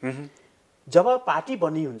जान्छ कि। जब पार्टी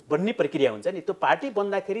बन्ने प्रक्रिया हुन्छ नि, त्यो पार्टी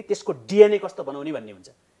बन्दाखेरि त्यसको डिएनए कस्तो बनाउने भन्ने हुन्छ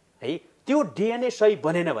है। त्यो डिएनए सही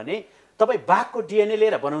बनेन भने तपाईँ बाघको डिएनए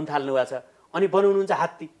लिएर बनाउन थाल्नु भएको छ, अनि बनाउनुहुन्छ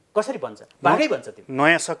हात्ती, कसरी बन्छ? बाघै बन्छ। त्यो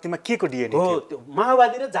नयाँ शक्तिमा के को डिएनए हो? त्यो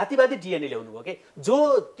माओवादी र जातिवादी डिएनए ल्याउनु भयो कि, जो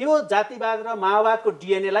त्यो जातिवाद र माओवादको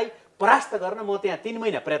डिएनएलाई परास्त गर्न म त्यहाँ 3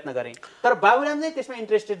 महिना प्रयत्न गरेँ। तर बाबुराम चाहिँ त्यसमा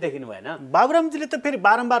इन्ट्रेस्टेड देखिनु भएन। बाबुरामजीले त फेरि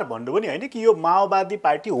बारम्बार भन्नुभयो नि होइन कि यो माओवादी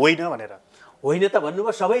पार्टी होइन भनेर। होइन त भन्नुभयो,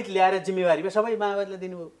 सबै ल्याएर जिम्मेवारी सबै माओवादीलाई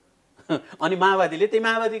दिनुभयो। अनि माओवादीले त्यही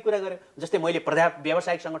माओवादी कुरा गर्यो। जस्तै मैले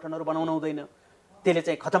व्यावसायिक सङ्गठनहरू बनाउन हुँदैन, त्यसले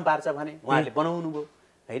चाहिँ खतम पार्छ भने उहाँहरूले बनाउनु भयो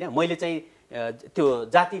होइन। मैले चाहिँ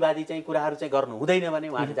त्यो जातिवादी चाहिँ कुराहरू चाहिँ गर्नु हुँदैन भने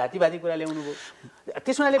उहाँले जातिवादी कुरा ल्याउनु भयो।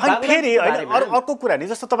 त्यसमाले अर्को कुरा नि,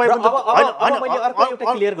 जस्तो तपाईँ मैले अर्को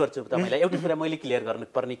एउटा क्लियर गर्छु तपाईँलाई। एउटा कुरा मैले क्लियर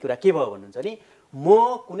गर्नुपर्ने कुरा के भयो भन्नुहुन्छ नि, म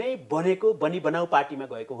कुनै बनाऊ पार्टीमा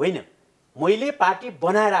गएको होइन। मैले पार्टी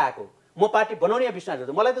बनाएर आएको। म पार्टी बनाउने विश्वास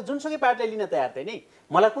गर्छु। मलाई त जुनसुकै पार्टीले लिन तयार थिएँ नि।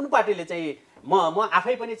 मलाई कुन पार्टीले चाहिँ म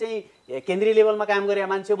आफै पनि चाहिँ केन्द्रीय लेभलमा काम गरेर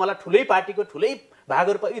मान्छे हो। मलाई ठुलै पार्टीको ठुलै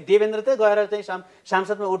भागहरू देवेन्द्र त गएर चाहिँ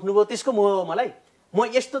सांसदमा उठ्नुभयो, त्यसको मोह हो मलाई।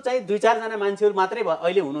 म यस्तो चाहिँ 2-4 जना मान्छेहरू मात्रै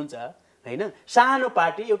अहिले हुनुहुन्छ हैन। सानो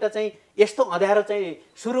पार्टी एउटा चाहिँ यस्तो अँध्यारो चाहिँ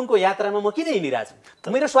सुरुङको यात्रामा म किन हिँडिरहेको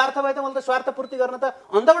छु? मेरो स्वार्थ भए त मलाई त स्वार्थ पूर्ति गर्न त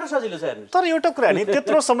अन्तबाट सजिलो छ। हेर्नु, तर एउटा कुरा नि,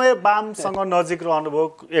 त्यत्रो समय वामसँग नजिक रहनुभयो,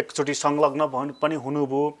 एकचोटि संलग्न पनि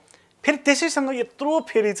हुनुभयो, फेरि त्यसैसँग यत्रो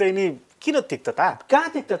फेरि चाहिँ नि किन तिक्तता? कहाँ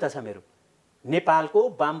तिक्तता छ मेरो? नेपालको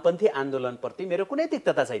वामपन्थी आन्दोलनप्रति मेरो कुनै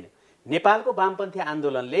तिक्तता छैन। नेपालको वामपन्थी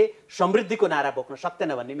आन्दोलनले समृद्धिको नारा बोक्न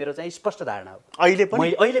सक्दैन भन्ने मेरो चाहिँ स्पष्ट धारणा हो। अहिले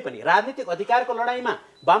पनि राजनीतिक अधिकारको लडाईँमा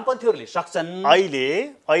वामपन्थीहरूले सक्छन्।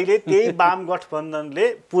 अहिले त्यही वाम गठबन्धनले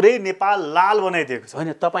पुरै नेपाल लाल बनाइदिएको छ।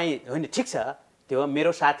 होइन तपाईँ, होइन ठिक छ, त्यो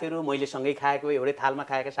मेरो साथीहरू, मैले सँगै खाएको एउटै थालमा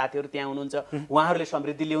खाएका साथीहरू त्यहाँ हुनुहुन्छ। उहाँहरूले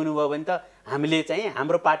समृद्धि ल्याउनु भयो भने त हामीले चाहिँ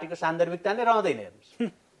हाम्रो पार्टीको सान्दर्भिकता नै रहँदैन।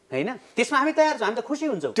 हेर्नुहोस् होइन, त्यसमा हामी तयार छौँ, हामी त खुसी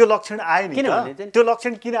हुन्छौँ। त्यो लक्षण आयो नि, त्यो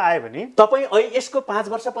लक्षण किन आयो भने तपाईँ यसको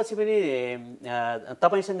 5 वर्षपछि पनि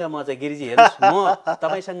तपाईँसँग म चाहिँ गिरिजी हेर्नुहोस्, म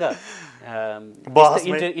तपाईँसँग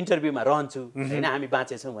इन्टरभ्यूमा रहन्छु होइन। हामी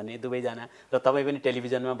बाँचेछौँ भने दुवैजना, र तपाईँ पनि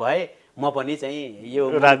टेलिभिजनमा भए, म पनि चाहिँ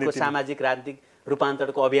यो सामाजिक राजनीतिक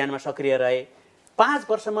रूपान्तरणको अभियानमा सक्रिय रहे।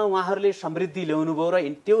 5 वर्षमा उहाँहरूले समृद्धि ल्याउनु भयो र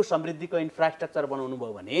त्यो समृद्धिको इन्फ्रास्ट्रक्चर बनाउनु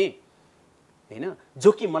भयो भने होइन,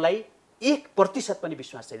 जो कि मलाई 1% पनि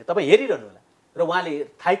विश्वास छैन। तपाईँ हेरिरहनु होला। र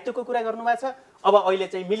उहाँले स्थायित्वको कुरा गर्नुभएको छ, अब अहिले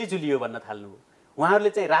चाहिँ मिलिजुलियो भन्न थाल्नुभयो। उहाँहरूले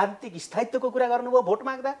चाहिँ राजनीतिक स्थायित्वको कुरा गर्नुभयो भोट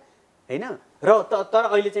माग्दा, होइन, र तर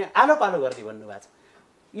अहिले चाहिँ आलो पालो गर्ने भन्नुभएको छ।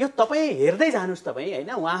 यो तपाईँ हेर्दै जानुहोस् तपाईँ,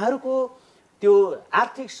 होइन, उहाँहरूको त्यो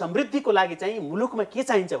आर्थिक समृद्धिको लागि चाहिँ मुलुकमा के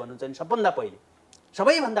चाहिन्छ भन्नुहुन्छ भने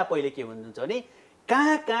सबैभन्दा पहिले के भन्नुहुन्छ भने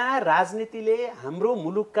कहाँ कहाँ राजनीतिले हाम्रो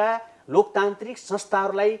मुलुकका लोकतान्त्रिक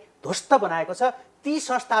संस्थाहरूलाई ध्वस्त बनाएको छ, ती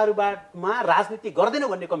संस्थाहरूमा राजनीति गर्दैनौँ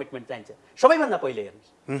भन्ने कमिटमेन्ट चाहिन्छ सबैभन्दा पहिले।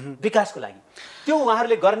 हेर्नुहोस्, विकासको लागि त्यो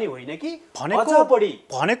उहाँहरूले गर्ने होइन कि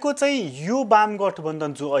भनेको चाहिँ यो वाम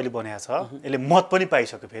गठबन्धन जो अहिले बनेको छ यसले मत पनि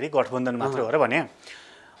पाइसक्यो, फेरि गठबन्धन मात्रै हो र भने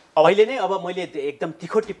अहिले नै। अब मैले एकदम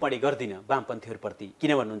तिखो टिप्पणी गर्दिनँ वामपन्थीहरूप्रति,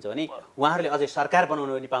 किन भन्नुहुन्छ भने उहाँहरूले अझै सरकार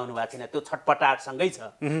बनाउनु पनि पाउनु भएको छैन, त्यो छटपटाटसँगै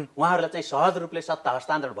छ। उहाँहरूलाई चाहिँ सहज रूपले सत्ता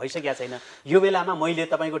हस्तान्तरण भइसकेको छैन। यो बेलामा मैले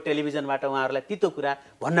तपाईँको टेलिभिजनबाट उहाँहरूलाई तितो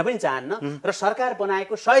कुरा भन्न पनि चाहन्न र सरकार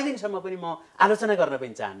बनाएको 100 दिनसम्म पनि म आलोचना गर्न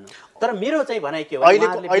पनि चाहन्न। तर मेरो चाहिँ भनाइ के हो,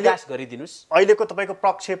 उहाँहरूले विकास गरिदिनुहोस्। अहिलेको तपाईँको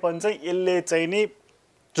प्रक्षेपण चाहिँ यसले चाहिँ नि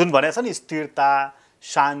जुन भनेको छ नि स्थिरता,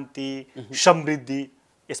 शान्ति, समृद्धि,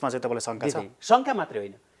 यसमा चाहिँ तपाईँलाई शङ्का छ? शङ्का मात्रै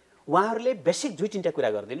होइन, उहाँहरूले बेसिक 2-3टा कुरा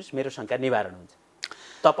गरिदिनुहोस्, मेरो शङ्का निवारण हुन्छ।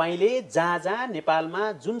 तपाईँले जहाँ जहाँ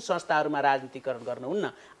नेपालमा जुन संस्थाहरूमा राजनीतिकरण गर्नुहुन्न,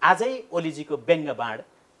 आजै ओलीजीको व्यङ्ग बाण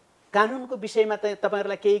कानुनको विषयमा त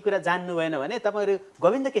तपाईँहरूलाई केही कुरा जान्नु भएन भने तपाईँहरू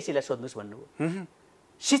गोविन्द केसीलाई सोध्नुहोस् भन्नुभयो।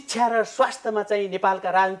 शिक्षा र स्वास्थ्यमा चाहिँ नेपालका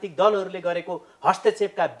राजनीतिक दलहरूले गरेको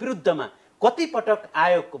हस्तक्षेपका विरुद्धमा कति पटक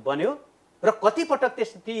आयोग बन्यो र कति पटक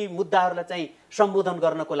ती मुद्दाहरूलाई चाहिँ सम्बोधन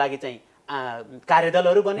गर्नको लागि चाहिँ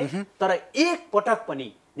कार्यदलहरू बने, तर एक पटक पनि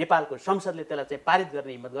नेपालको संसदले त्यसलाई चाहिँ पारित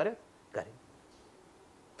गर्ने हिम्मत गर्यो? गरे।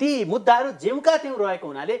 ती मुद्दाहरू ज्यूका त्यौँ रहेको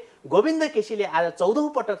हुनाले गोविन्द केसीले आज 14औं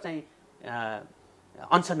पटक चाहिँ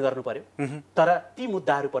अनसन गर्नु पर्यो। तर ती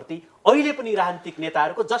मुद्दाहरूप्रति अहिले पनि राजनीतिक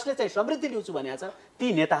नेताहरूको, जसले चाहिँ समृद्धि ल्याउँछु भनेको छ,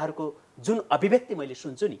 ती नेताहरूको जुन अभिव्यक्ति मैले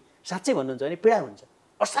सुन्छु नि, साँच्चै भन्नुहुन्छ भने पीडा हुन्छ,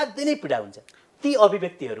 असाध्यै नै पीडा हुन्छ। ती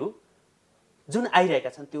अभिव्यक्तिहरू जुन आइरहेका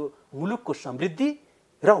छन् त्यो मुलुकको समृद्धि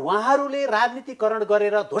र उहाँहरूले राजनीतिकरण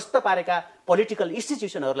गरेर ध्वस्त पारेका पोलिटिकल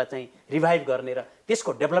इन्स्टिट्युसनहरूलाई चाहिँ रिभाइभ गर्ने र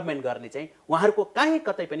त्यसको डेभलपमेन्ट गर्ने चाहिँ उहाँहरूको कहीँ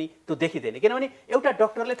कतै पनि त्यो देखिँदैन। किनभने एउटा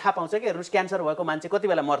डक्टरले थाहा पाउँछ कि हेर्नुहोस् क्यान्सर भएको मान्छे कति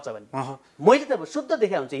बेला मर्छ भने। मैले त शुद्ध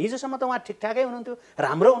देखा हुन्छ, हिजोसम्म त उहाँ ठिकठाकै हुनुहुन्थ्यो,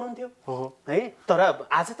 राम्रो हुनुहुन्थ्यो है, तर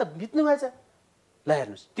आज त बित्नु भएछ। ल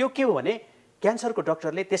हेर्नुहोस्, त्यो के हो भने क्यान्सरको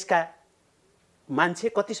डक्टरले त्यसका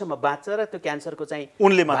मान्छे कतिसम्म बाँच्छ र त्यो क्यान्सरको चाहिँ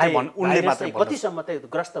उनले मात्रै कतिसम्म चाहिँ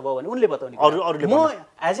ग्रस्त भयो भने उनले बताउने। म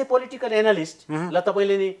एज ए पोलिटिकल एनालिस्ट, ल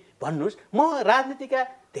तपाईँले नै भन्नुहोस्, म राजनीतिका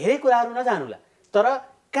धेरै कुराहरू नजानुला, तर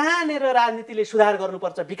कहाँनिर राजनीतिले सुधार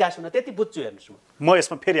गर्नुपर्छ, विकास हुन, त्यति बुझ्छु। हेर्नुहोस्, म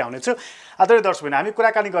यसमा फेरि आउनेछु। आदरणीय दर्शकबिन, हामी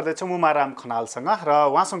कुराकानी गर्दैछौँ मुमाराम खनालसँग र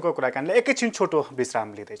उहाँसँगको कुराकानीले एकैछिन छोटो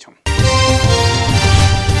विश्राम लिँदैछौँ।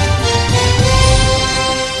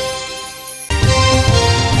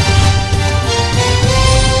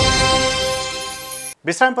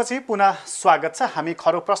 विश्रामपछि पुनः स्वागत छ। हामी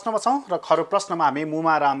खरो प्रश्नमा छौँ र खरो प्रश्नमा हामी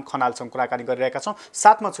मुमाराम खनालसँग कुराकानी गरिरहेका छौँ।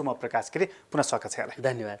 साथमा छु म प्रकाश गिरी। पुनः स्वागत छ यहाँलाई।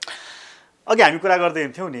 धन्यवाद। अघि हामी कुरा गर्दै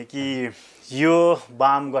थियौँ नि कि यो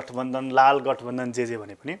वाम गठबन्धन, लाल गठबन्धन जे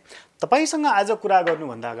भने पनि तपाईँसँग आज कुरा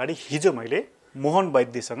गर्नुभन्दा अगाडि हिजो मैले मोहन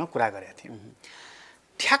वैद्यसँग कुरा गरेको थिएँ।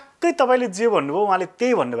 ठ्याक्कै तपाईँले जे भन्नुभयो उहाँले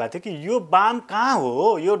त्यही भन्नुभएको थियो कि यो वाम कहाँ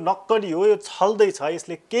हो, यो नक्कली हो, यो छल्दैछ,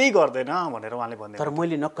 यसले केही गर्दैन भनेर उहाँले भन्दै। तर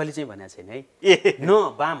मैले नक्कली चाहिँ भनेको छैन है,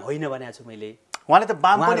 न वाम होइन भनेको छु मैले। उहाँले त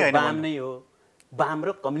वाम पनि होइन, वाम नै हो। वाम र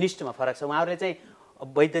कम्युनिस्टमा फरक छ। उहाँहरूले चाहिँ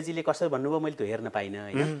वैद्यजीले कसरी भन्नुभयो मैले त्यो हेर्न पाइनँ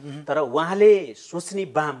होइन, तर उहाँले सोच्ने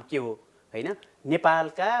वाम के हो होइन,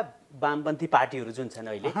 नेपालका वामपन्थी पार्टीहरू जुन छन्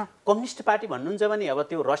अहिले, कम्युनिस्ट पार्टी भन्नुहुन्छ भने अब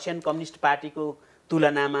त्यो रसियन कम्युनिस्ट पार्टीको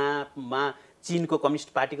तुलनामा, चीनको कम्युनिस्ट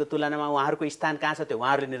पार्टीको तुलनामा उहाँहरूको स्थान कहाँ छ त्यो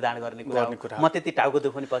उहाँहरूले निर्धारण गर्ने कुरा। म त्यति टाउको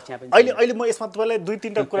दुख्ने पक्षमा पनि अहिले म यसमा तपाईँलाई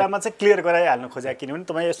 2-3टा कुरामा चाहिँ क्लियर गराइहाल्नु खोजेँ, किनभने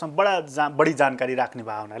तपाईँ यसमा बढी जानकारी राख्ने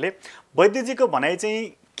भयो हुनाले। वैद्यजीको भनाइ चाहिँ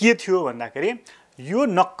के थियो भन्दाखेरि यो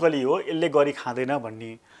नक्कली हो, यसले गरी खाँदैन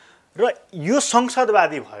भन्ने, र यो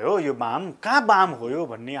संसदवादी भयो, यो वाम कहाँ वाम हो यो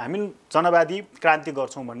भन्ने, हामी जनवादी क्रान्ति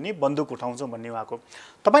गर्छौँ भन्ने, बन्दुक उठाउँछौँ भन्ने उहाँको।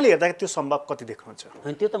 तपाईँले हेर्दाखेरि त्यो सम्भव कति देख्नुहुन्छ?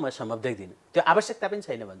 होइन, त्यो त म सम्भव देख्दिनँ। त्यो आवश्यकता पनि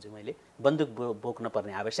छैन भन्छु मैले। बन्दुक बोक्न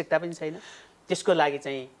पर्ने आवश्यकता पनि छैन। त्यसको लागि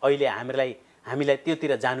चाहिँ अहिले हामीलाई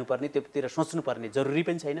त्योतिर जानुपर्ने, त्योतिर सोच्नुपर्ने जरुरी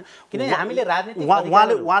पनि छैन। किनभने हामीले राजनीति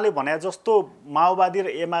उहाँले भने जस्तो माओवादी र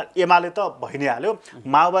एमाले त भइ नै हाल्यो,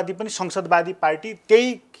 माओवादी पनि संसदवादी पार्टी त्यही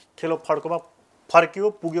खेलो फर्कियो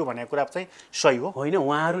पुग्यो भन्ने कुरा चाहिँ सही हो होइन?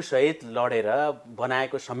 उहाँहरू सहित लडेर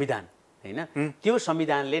बनाएको संविधान होइन, त्यो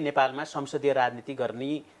संविधानले नेपालमा संसदीय राजनीति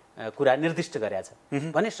गर्ने कुरा निर्दिष्ट गरेको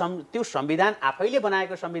छ भने त्यो संविधान आफैले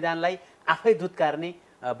बनाएको संविधानलाई आफै दुत्कार्ने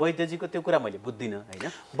वैद्यजीको त्यो कुरा मैले बुझ्दिनँ होइन।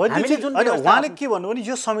 उहाँले के भन्नु भने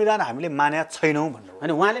यो संविधान हामीले मानेका छैनौँ भन्नु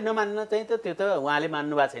होइन। उहाँले नमान्न चाहिँ त्यो त उहाँले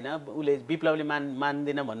मान्नु भएको छैन। उसले विप्लवले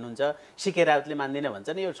मान्दिन भन्नुहुन्छ, सिके राउतले मान्दिन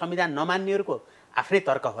भन्छन्। यो संविधान नमान्नेहरूको आफ्नै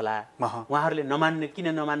तर्क होला। उहाँहरूले किन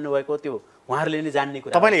नमान्नु भएको त्यो उहाँहरूले नै जान्ने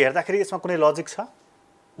कुरा। तपाईँले हेर्दाखेरि यसमा कुनै लजिक छ?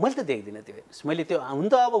 मैले त देख्दिनँ त्यो। हेर्नुहोस्, मैले त्यो हुन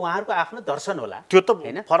त अब उहाँहरूको आफ्नो दर्शन होला, त्यो त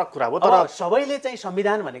होइन, फरक कुरा हो। तर सबैले चाहिँ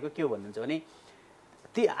संविधान भनेको के हो भन्नुहुन्छ भने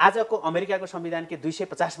ती आजको अमेरिकाको संविधान के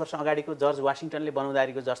 250 वर्ष अगाडिको जर्ज वासिङटनले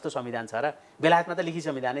बनाउँदाखेरिको जस्तो संविधान छ र बेलायतमा त लिखित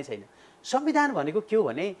संविधानै छैन। संविधान भनेको के हो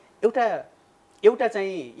भने एउटा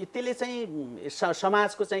चाहिँ त्यसले चाहिँ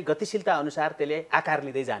समाजको चाहिँ गतिशीलता अनुसार त्यसले आकार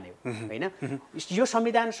लिँदै जाने हो होइन। यो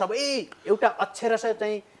संविधान सबै एउटा अक्षरश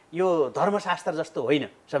चाहिँ यो धर्मशास्त्र जस्तो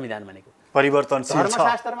होइन। संविधान भनेको परिवर्तनशील छ।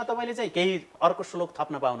 धर्मशास्त्रमा तपाईँले चाहिँ केही अर्को श्लोक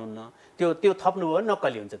थप्न पाउनुहुन्न, त्यो थप्नुभयो भने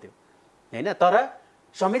नक्कली हुन्छ त्यो होइन। तर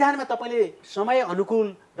संविधानमा तपाईँले समय अनुकूल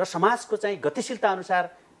र समाजको चाहिँ गतिशीलता अनुसार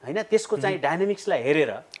होइन, त्यसको चाहिँ डाइनामिक्सलाई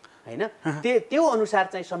हेरेर होइन, त्यो अनुसार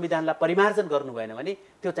चाहिँ संविधानलाई परिमार्जन गर्नु भएन भने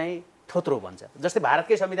त्यो चाहिँ थोत्रो भन्छ। जस्तै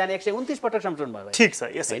भारतकै संविधान 129 पटक संशोधन भयो। ठिक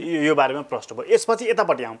छ, यो बारेमा प्रश्न भयो। यसपछि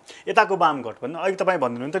यतापट्टि आउँ, यताको वाम गठबन्धन। अघि तपाईँ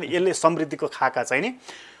भन्नुहुन्थ्यो नि यसले समृद्धिको खाका चाहिँ नि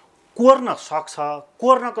कोर्न सक्छ,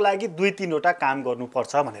 कोर्नको लागि 2-3वटा काम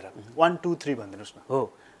गर्नुपर्छ भनेर। 1 2 3 भनिदिनुहोस् न।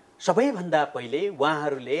 हो, सबैभन्दा पहिले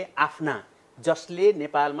उहाँहरूले आफ्ना जसले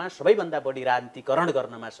नेपालमा सबैभन्दा बढी राजनीतिकरण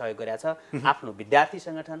गर्नमा सहयोग गरेका छ, आफ्नो विद्यार्थी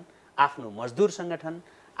सङ्गठन, आफ्नो मजदुर सङ्गठन,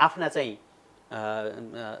 आफ्ना चाहिँ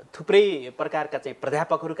थुप्रै प्रकारका चाहिँ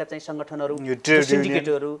प्राध्यापकहरूका चाहिँ सङ्गठनहरू,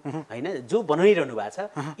 सिन्डिकेटहरू होइन, जो बनाइरहनु भएको छ,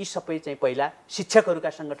 यी सबै चाहिँ पहिला शिक्षकहरूका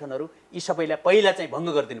सङ्गठनहरू, यी सबैलाई पहिला चाहिँ भङ्ग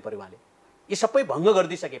गरिदिनु पर्यो उहाँले। यी सबै भङ्ग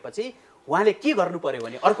गरिदिइसकेपछि उहाँले के गर्नु पर्यो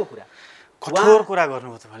भने अर्को कुरा, कठोर कुरा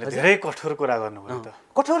गर्नुभयो तपाईँले, धेरै कठोर कुरा गर्नुभयो। त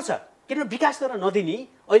कठोर छ, किन विकास गर्न नदिने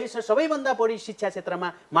अहिलेसम्म सबैभन्दा बढी शिक्षा क्षेत्रमा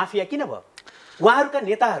माफिया किन भयो? उहाँहरूका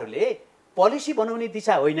नेताहरूले पोलिसी बनाउने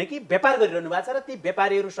दिशा होइन कि व्यापार गरिरहनु भएको छ र ती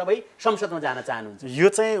व्यापारीहरू सबै संसदमा जान चाहनुहुन्छ। यो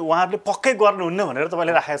चाहिँ उहाँहरूले पक्कै गर्नुहुन्न भनेर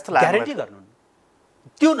तपाईँले राखे जस्तो लाग्यो। ग्यारेन्टी गर्नुहुन्न।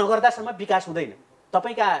 त्यो नगर्दासम्म विकास हुँदैन।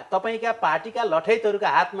 तपाईँका पार्टीका लठैतहरूका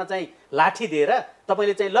हातमा चाहिँ लाठी दिएर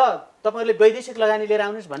तपाईँले चाहिँ ल तपाईँहरूले वैदेशिक लगानी लिएर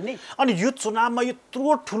आउनुहोस् भन्ने, अनि यो चुनावमा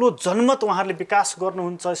यत्रो ठुलो जनमत उहाँहरूले विकास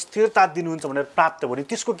गर्नुहुन्छ, स्थिरता दिनुहुन्छ भनेर प्राप्त भयो भने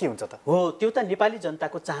त्यसको के हुन्छ त? हो, त्यो त नेपाली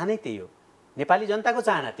जनताको चाहनै त्यही हो। नेपाली जनताको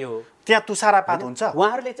चाहना त्यो हो। त्यहाँ तुषारापात हुन्छ।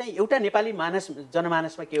 उहाँहरूले चाहिँ एउटा नेपाली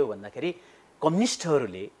जनमानसमा के हो भन्दाखेरि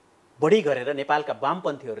कम्युनिस्टहरूले बढी गरेर नेपालका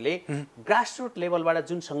वामपन्थीहरूले ग्रासरुट लेभलबाट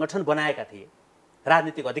जुन सङ्गठन बनाएका थिए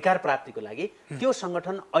राजनीतिक अधिकार प्राप्तिको लागि, त्यो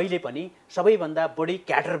सङ्गठन अहिले पनि सबैभन्दा बढी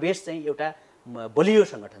क्याडर बेस चाहिँ एउटा बलियो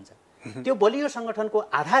सङ्गठन छ। त्यो बलियो सङ्गठनको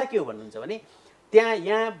आधार के हो भन्नुहुन्छ भने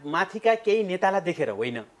यहाँ माथिका केही नेतालाई देखेर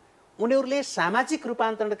होइन, उनीहरूले सामाजिक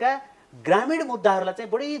रूपान्तरणका ग्रामीण मुद्दाहरूलाई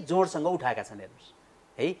चाहिँ बढी जोडसँग उठाएका छन्। हेर्नुहोस्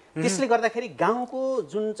है, त्यसले गर्दाखेरि गाउँको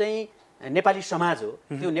जुन चाहिँ नेपाली समाज हो,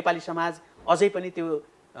 त्यो नेपाली समाज अझै पनि त्यो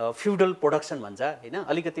फ्युडल प्रोडक्सन भन्छ होइन,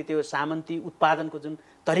 अलिकति त्यो सामन्ती उत्पादनको जुन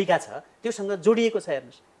तरिका छ त्योसँग जोडिएको छ।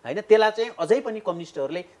 हेर्नुहोस् होइन, त्यसलाई चाहिँ अझै पनि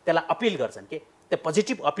कम्युनिस्टहरूले त्यसलाई अपिल गर्छन् के, त्यो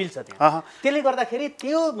पोजिटिभ अपिल छ त्यहाँ। त्यसले गर्दाखेरि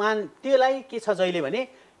त्यसलाई के छ जहिले भने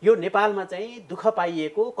यो नेपालमा चाहिँ दुःख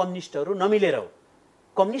पाइएको कम्युनिस्टहरू नमिलेर हो।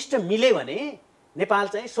 कम्युनिस्ट मिले भने नेपाल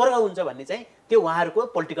चाहिँ स्वर्ग हुन्छ भन्ने चाहिँ त्यो उहाँहरूको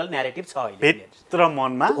पोलिटिकल न्यारेटिभ छ अहिले भित्र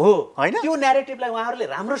मनमा हो होइन। त्यो न्यारेटिभलाई उहाँहरूले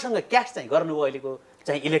राम्रोसँग क्याच चाहिँ गर्नुभयो अहिलेको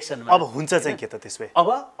चाहिँ इलेक्सनमा। अब हुन्छ चाहिँ के त त्यसमा?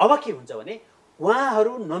 अब के हुन्छ भने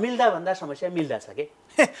उहाँहरू नमिल्दा भन्दा समस्या मिल्दा छ के,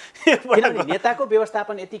 किनभने नेताको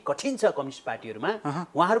व्यवस्थापन यति कठिन छ कम्युनिस्ट पार्टीहरूमा,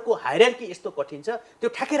 उहाँहरूको हायरार्की यस्तो कठिन छ, त्यो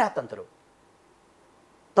ठ्याक्कै राजतन्त्र हो।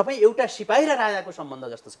 तपाईँ एउटा सिपाही र राजाको सम्बन्ध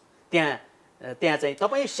जस्तो छ त्यहाँ चाहिँ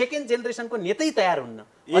तपाईँ सेकेन्ड जेनेरेसनको नेतै तयार हुन्न,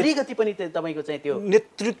 अलिकति पनि तपाईँको चाहिँ त्यो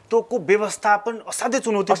नेतृत्वको व्यवस्थापन असाध्यै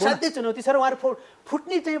चुनौती छ र उहाँहरू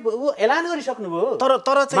फुट्ने चाहिँ एलान गरिसक्नुभयो। तर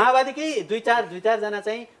माओवादीकै दुई चारजना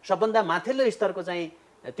चाहिँ सबभन्दा माथिल्लो स्तरको चाहिँ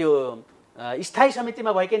त्यो स्थायी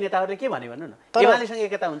समितिमा भएकै नेताहरूले के भने भन्नु न, एमालेसँग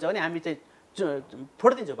एकता हुन्छ भने हामी चाहिँ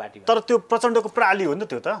फोडिदिन्छौँ पार्टी। तर त्यो प्रचण्डको प्रणाली हो नि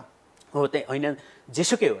त, त्यो त हो त्यही होइन।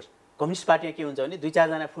 जेसुकै होस्, कम्युनिस्ट पार्टीमा के हुन्छ भने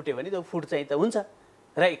 2-4जना फुट्यो भने त्यो फुट चाहिँ त हुन्छ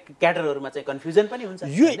र क्याडरहरूमा चाहिँ कन्फ्युजन पनि हुन्छ।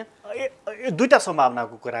 यो दुईटा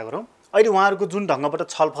सम्भावनाको कुरा गरौँ। अहिले उहाँहरूको जुन ढङ्गबाट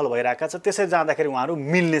छलफल भइरहेका छ त्यसरी जाँदाखेरि उहाँहरू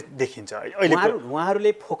मिल्ने देखिन्छ। अहिले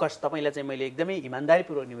उहाँहरूले फोकस, तपाईँलाई चाहिँ मैले एकदमै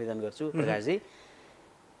इमान्दारीपूर्वक निवेदन गर्छु प्रकाशजी,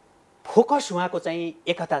 फोकस उहाँको चाहिँ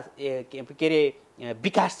एकता के अरे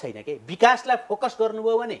विकास छैन के। विकासलाई फोकस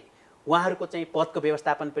गर्नुभयो भने उहाँहरूको चाहिँ पदको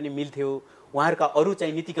व्यवस्थापन पनि मिल्थ्यो, उहाँहरूका अरू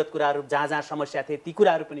चाहिँ नीतिगत कुराहरू जहाँ समस्या थिए ती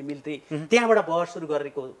कुराहरू पनि मिल्थे, त्यहाँबाट बहस सुरु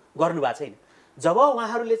गर्नुभएको छैन। जब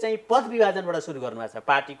उहाँहरूले चाहिँ पद विभाजनबाट सुरु गर्नुभएको छ,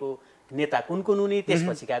 पार्टीको नेता कुन हुने,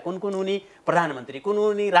 त्यसपछिका कुन हुने, प्रधानमन्त्री कुन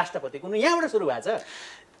हुने, राष्ट्रपति कुन हुने, यहाँबाट सुरु भएको छ।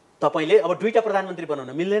 तपाईँले अब दुईटा प्रधानमन्त्री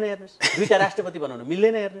बनाउन मिल्दैन हेर्नुहोस्, दुईटा राष्ट्रपति बनाउन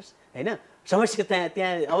मिल्दैन हेर्नुहोस् होइन। समस्या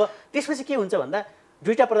त्यहाँ अब त्यसपछि के हुन्छ भन्दा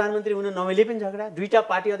दुईटा प्रधानमन्त्री हुन नमिले पनि झगडा, दुईटा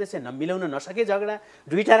पार्टी अध्यक्ष मिलाउन नसके झगडा,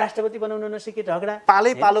 दुईटा राष्ट्रपति बनाउन नसके झगडा,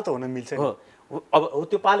 पालै पालो त हुन मिल्छ हो। अब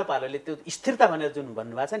त्यो पालो पालोले त्यो स्थिरता भनेर जुन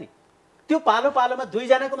भन्नुभएको छ नि, त्यो पालो पालोमा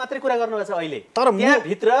दुईजनाको मात्रै कुरा गर्नुभएको छ अहिले। तर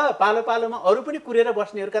त्यहाँभित्र पालो पालोमा अरू पनि कुरेर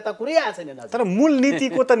बस्नेहरूका त कुरै आएको छैन। तर मूल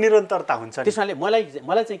नीतिको त निरन्तरता हुन्छ। त्यसमाले मलाई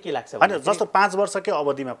चाहिँ के लाग्छ होइन, जस्तो 5 वर्षकै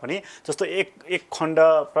अवधिमा पनि जस्तो एक खण्ड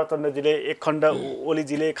प्रचण्डजीले एक खण्ड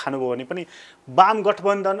ओलीजीले खानुभयो भने पनि वाम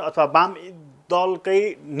गठबन्धन अथवा वाम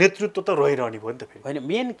दलकै नेतृत्व त रहिरहने भयो नि त फेरि। होइन,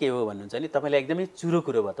 मेन के हो भन्नुहुन्छ नि, तपाईँलाई एकदमै चुरो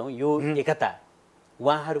कुरो बताउँ, यो एकता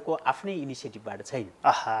उहाँहरूको आफ्नै इनिसिएटिभबाट छैन।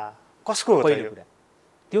 आहा, कसको हो पहिलो कुरा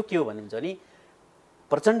त्यो के हो भन्नुहुन्छ नि,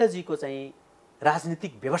 प्रचण्डजीको चाहिँ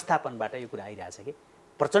राजनीतिक व्यवस्थापनबाट यो कुरा आइरहेछ कि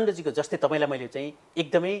प्रचण्डजीको जस्तै तपाईँलाई मैले चाहिँ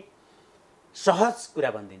एकदमै सहज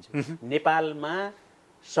कुरा भनिदिन्छु। नेपालमा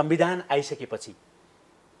संविधान आइसकेपछि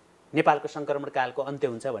नेपालको सङ्क्रमण कालको अन्त्य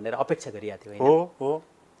हुन्छ भनेर अपेक्षा गरिएको थियो होइन।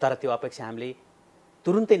 तर त्यो अपेक्षा हामीले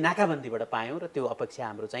तुरुन्तै नाकाबन्दीबाट पायौँ र त्यो अपेक्षा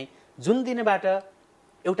हाम्रो चाहिँ जुन दिनबाट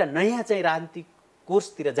एउटा नयाँ चाहिँ राजनीतिक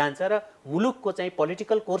कोर्सतिर जान्छ र मुलुकको चाहिँ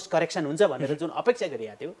पोलिटिकल कोर्स करेक्सन हुन्छ भनेर जुन अपेक्षा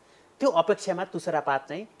गरिएको थियो, त्यो अपेक्षामा तुसरापात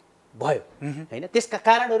चाहिँ भयो होइन। त्यसका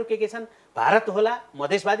कारणहरू के छन्? भारत होला,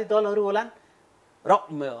 मधेसवादी दलहरू होलान् र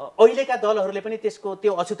अहिलेका दलहरूले पनि त्यसको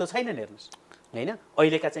त्यो अछुतो छैनन् हेर्नुहोस् होइन।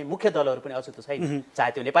 अहिलेका चाहिँ मुख्य दलहरू पनि अछुतो छैन,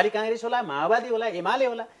 चाहे त्यो नेपाली काङ्ग्रेस होला, माओवादी होला, एमाले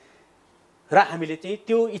होला, र हामीले चाहिँ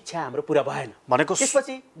त्यो इच्छा हाम्रो पुरा भएन भनेको।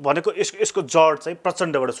 त्यसपछि यसको जड चाहिँ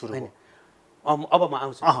प्रचण्डबाट सुरु भयो। अब म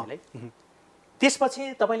आउँछु हामीलाई।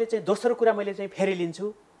 त्यसपछि तपाईँले चाहिँ दोस्रो कुरा मैले चाहिँ फेरि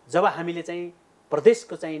लिन्छु, जब हामीले चाहिँ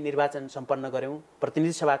प्रदेशको चाहिँ निर्वाचन सम्पन्न गऱ्यौँ,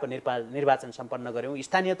 प्रतिनिधि सभाको निर्वाचन सम्पन्न गऱ्यौँ,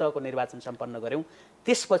 स्थानीय तहको निर्वाचन सम्पन्न गऱ्यौँ,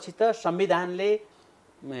 त्यसपछि त संविधानले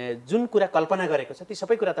जुन कुरा कल्पना गरेको छ ती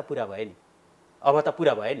सबै कुरा त पुरा भयो नि। अब त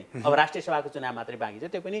पुरा भयो नि। अब राष्ट्रिय सभाको चुनाव मात्रै बाँकी छ,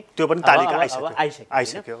 त्यो पनि तालिका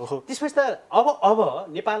आइसक्यो। त्यसपछि त अब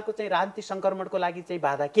नेपालको चाहिँ राजनीतिक सङ्क्रमणको लागि चाहिँ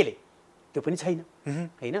बाधा केले? त्यो पनि छैन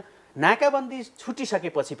होइन। नाकाबन्दी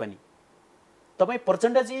छुटिसकेपछि पनि तपाईँ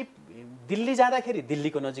प्रचण्डजी दिल्ली जाँदाखेरि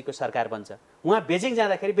दिल्लीको नजिकको सरकार बन्छ, उहाँ बेजिङ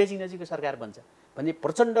जाँदाखेरि बेजिङ नजिकको सरकार बन्छ भने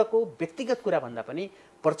प्रचण्डको व्यक्तिगत कुरा भन्दा पनि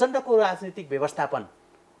प्रचण्डको राजनीतिक व्यवस्थापन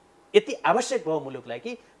यति आवश्यक भयो मुलुकलाई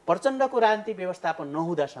कि प्रचण्डको राजनीतिक व्यवस्थापन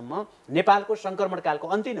नहुँदासम्म नेपालको सङ्क्रमणकालको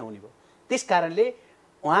अन्त्य नहुने भयो। त्यस कारणले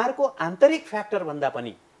उहाँहरूको आन्तरिक फ्याक्टर भन्दा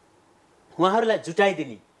पनि उहाँहरूलाई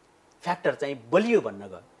जुटाइदिने फ्याक्टर चाहिँ बलियो भन्न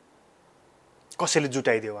गयो। कसैले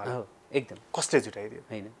जुटाइदियो? एकदम कसले जुटाइदियो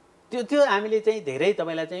होइन। त्यो हामीले चाहिँ धेरै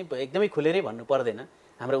तपाईँलाई चाहिँ एकदमै खुलेरै भन्नु पर्दैन।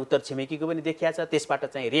 हाम्रो उत्तर छिमेकीको पनि देखिया छ,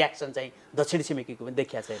 त्यसबाट चाहिँ रियाक्सन चाहिँ दक्षिण छिमेकीको पनि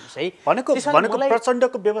देखिया छ हेर्नुहोस् है। भनेको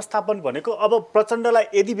प्रचण्डको व्यवस्थापन भनेको अब प्रचण्डलाई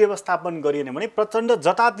यदि व्यवस्थापन गरिएन भने प्रचण्ड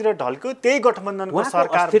जतातिर ढल्क्यो त्यही गठबन्धनको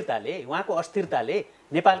सरकार उहाँको अस्थिरताले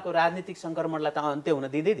नेपालको राजनीतिक सङ्क्रमणलाई त अन्त्य हुन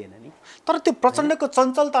दिँदैन नि। तर त्यो प्रचण्डको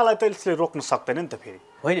चञ्चलतालाई त यसले रोक्न सक्दैन नि त फेरि।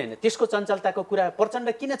 होइन, त्यसको चञ्चलताको कुरा प्रचण्ड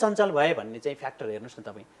किन चञ्चल भए भन्ने चाहिँ फ्याक्टर हेर्नुहोस् न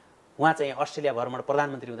तपाईँ। उहाँ चाहिँ अस्ट्रेलिया भ्रमण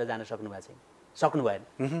प्रधानमन्त्री हुँदा जान सक्नु भएन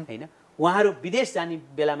होइन। उहाँहरू विदेश जाने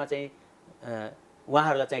बेलामा चाहिँ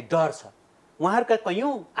उहाँहरूलाई चाहिँ डर छ। उहाँहरूका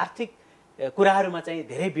कैयौँ आर्थिक कुराहरूमा चाहिँ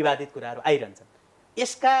धेरै विवादित कुराहरू आइरहन्छन्।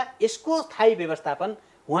 यसको स्थायी व्यवस्थापन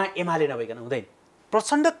उहाँ एमाले नभइकन हुँदैन।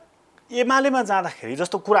 प्रचण्ड एमालेमा जाँदाखेरि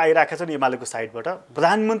जस्तो कुरा आइरहेको छ नि एमालेको साइडबाट,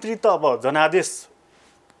 प्रधानमन्त्री त अब जनादेश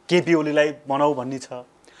केपी ओलीलाई बनाऊ भन्ने छ,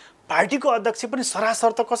 पार्टीको अध्यक्ष पनि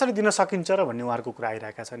सरासर त कसरी दिन सकिन्छ र भन्ने उहाँहरूको कुरा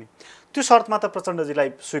आइरहेका छ नि। त्यो शर्तमा त प्रचण्डजीलाई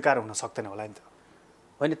स्वीकार हुन सक्दैन होला नि त।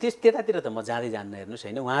 होइन, त्यतातिर त म जाँदै जान्न हेर्नुहोस्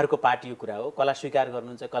होइन। उहाँहरूको पार्टीको कुरा हो, कला स्वीकार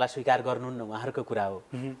गर्नुहुन्छ कला स्वीकार गर्नुहुन्न उहाँहरूको कुरा हो।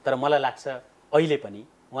 तर मलाई लाग्छ अहिले पनि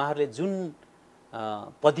उहाँहरूले जुन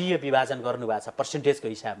पदीय विभाजन गर्नुभएको छ पर्सेन्टेजको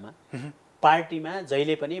हिसाबमा, पार्टीमा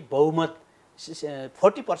जहिले पनि बहुमत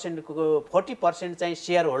 40% चाहिँ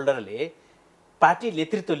सेयर होल्डरले पार्टी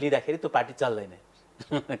नेतृत्व लिँदाखेरि त्यो पार्टी चल्दैन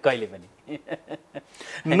कहिले पनि।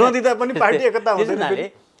 नदिँदा पनि पार्टी एकता हुँदैन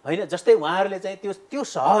होइन। जस्तै उहाँहरूले चाहिँ त्यो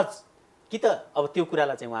सहज कि त अब त्यो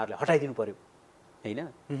कुरालाई चाहिँ उहाँहरूले हटाइदिनु पर्यो होइन।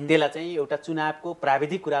 त्यसलाई चाहिँ एउटा चुनावको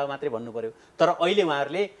प्राविधिक कुरा मात्रै भन्नु पर्यो। तर अहिले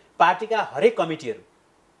उहाँहरूले पार्टीका हरेक कमिटीहरू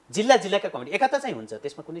जिल्लाका कमिटी एकता चाहिँ हुन्छ,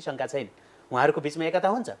 त्यसमा कुनै शङ्का छैन। उहाँहरूको बिचमा एकता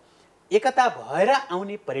हुन्छ। एकता भएर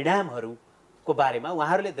आउने परिणामहरूको बारेमा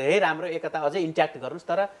उहाँहरूले धेरै राम्रो एकता अझै इन्ट्याक्ट गर्नुहोस्।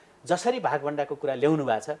 तर जसरी भागभण्डाको कुरा ल्याउनु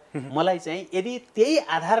भएको छ, मलाई चाहिँ यदि त्यही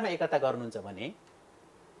आधारमा एकता गर्नुहुन्छ भने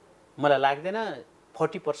मलाई लाग्दैन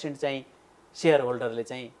 40% चाहिँ सेयर होल्डरले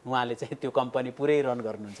चाहिँ उहाँले चाहिँ त्यो कम्पनी पुरै रन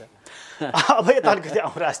गर्नुहुन्छ। अब यता अलिकति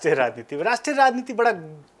आउँ राष्ट्रिय राजनीति बडा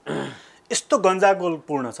यस्तो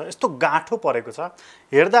गन्जागोलपूर्ण छ, यस्तो गाँठो परेको छ,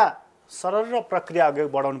 हेर्दा सरल र प्रक्रिया अघि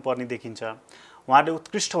बढाउनु पर्ने देखिन्छ। उहाँले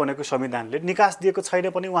उत्कृष्ट भनेको संविधानले निकास दिएको छैन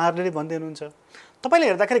पनि उहाँहरूले नै भन्दै हुनुहुन्छ। तपाईँले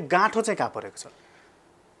हेर्दाखेरि गाँठो चाहिँ कहाँ परेको छ?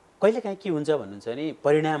 कहिलेकाहीँ के हुन्छ भन्नुहुन्छ भने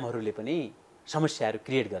परिणामहरूले पनि समस्याहरू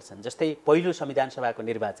क्रिएट गर्छन्। जस्तै पहिलो संविधान सभाको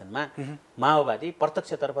निर्वाचनमा माओवादी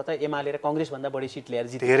प्रत्यक्षतर्फ त एमाले र कङ्ग्रेसभन्दा बढी सिट लिएर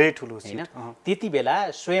जिते, धेरै ठुलो होइन? त्यति बेला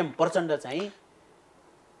स्वयं प्रचण्ड चाहिँ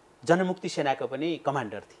जनमुक्ति सेनाको पनि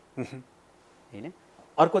कमान्डर थिए, होइन?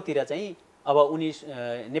 अर्कोतिर चाहिँ अब उनी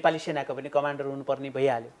नेपाली सेनाको पनि कमान्डर हुनुपर्ने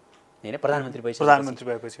भइहाल्यो, होइन? प्रधानमन्त्री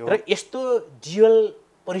भएपछि र यस्तो ड्युअल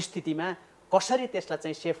परिस्थितिमा कसरी त्यसलाई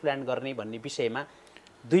चाहिँ सेफ ल्यान्ड गर्ने भन्ने विषयमा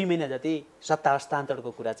 2 महिना जति सत्ता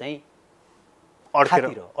हस्तान्तरणको कुरा चाहिँ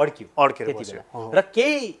अड्कियो त्यति बेला। र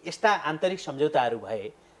केही यस्ता आन्तरिक सम्झौताहरू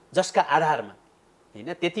भए जसका आधारमा,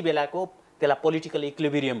 होइन, त्यति बेलाको त्यसलाई पोलिटिकल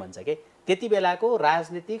इक्विलिब्रियम भन्छ के, त्यति बेलाको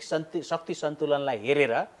राजनीतिक शक्ति सन्तुलनलाई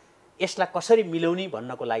हेरेर यसलाई कसरी मिलाउने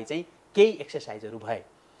भन्नको लागि चाहिँ केही एक्सर्साइजहरू भए।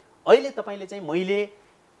 अहिले तपाईँले चाहिँ मैले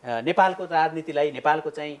नेपालको राजनीतिलाई, नेपालको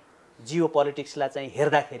चाहिँ जियो पोलिटिक्सलाई चाहिँ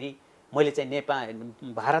हेर्दाखेरि मैले चाहिँ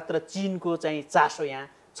भारत र चीनको चाहिँ चासो यहाँ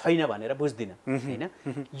छैन भनेर बुझ्दिनँ, होइन?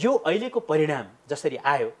 यो अहिलेको परिणाम जसरी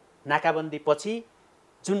आयो, नाकाबन्दी पछि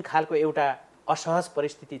जुन खालको एउटा असहज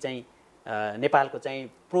परिस्थिति चाहिँ नेपालको चाहिँ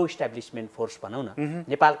प्रो इस्टाब्लिसमेन्ट फोर्स भनौँ न,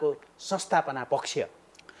 नेपालको संस्थापना पक्ष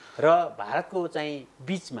र भारतको चाहिँ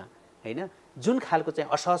बिचमा, होइन, जुन खालको चाहिँ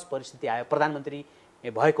असहज परिस्थिति आयो, प्रधानमन्त्री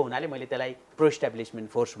भएको हुनाले मैले त्यसलाई प्रो इस्टाब्लिसमेन्ट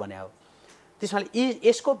फोर्स भने हो। त्यसमा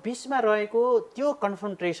यसको बिचमा रहेको त्यो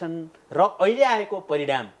कन्फ्रन्ट्रेसन र अहिले आएको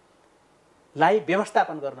परिणामलाई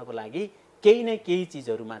व्यवस्थापन गर्नको लागि केही न केही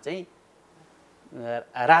चिजहरूमा चाहिँ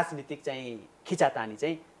राजनीतिक चाहिँ खिचातानी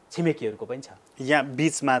चाहिँ छिमेकीहरूको पनि छ यहाँ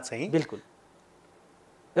बिचमा चाहिँ। बिल्कुल।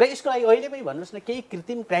 र यसको लागि अहिले पनि भन्नुहोस् न केही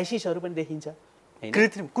कृत्रिम क्राइसिसहरू पनि देखिन्छ, होइन?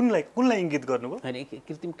 कृत्रिम कुनलाई इङ्गित गर्नुभयो? होइन,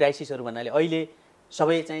 कृत्रिम क्राइसिसहरू भन्नाले अहिले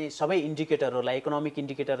सबै इन्डिकेटरहरूलाई, इकोनोमिक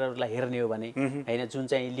इन्डिकेटरहरूलाई हेर्ने हो भने, होइन, जुन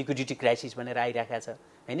चाहिँ लिक्विडिटी क्राइसिस भनेर आइरहेको छ,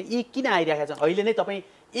 होइन, यी किन आइरहेका छन्? अहिले नै तपाईँ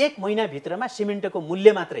 1 महिनाभित्रमा सिमेन्टको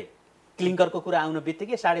मूल्य मात्रै क्लिङ्करको कुरा आउनु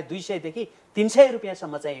बित्तिकै 250 देखि 300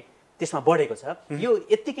 रुपियाँसम्म चाहिँ त्यसमा बढेको छ। यो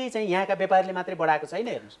यत्तिकै चाहिँ यहाँका व्यापारीले मात्रै बढाएको छैन,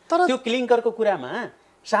 हेर्नुहोस्। त्यो क्लिङ्करको कुरामा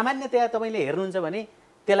सामान्यतया तपाईँले हेर्नुहुन्छ भने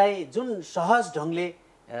त्यसलाई जुन सहज ढङ्गले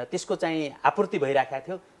त्यसको चाहिँ आपूर्ति भइरहेको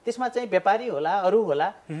थियो, त्यसमा चाहिँ व्यापारी होला, अरू होला,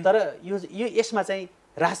 तर यसमा चाहिँ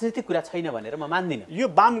राजनीतिक कुरा छैन भनेर म मान्दिनँ। यो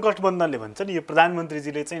वाम गठबन्धनले भन्छ नि, यो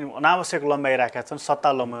प्रधानमन्त्रीजीले चाहिँ अनावश्यक लम्बाइरहेका छन् सत्ता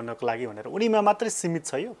लम्बाउनको लागि भनेर, उनीमा मात्रै सीमित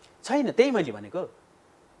छ यो? छैन, त्यही मैले भनेको।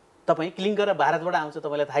 तपाईँ क्लिङ्कर भारतबाट आउँछ,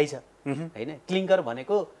 तपाईँलाई थाहै छ, होइन? क्लिङ्कर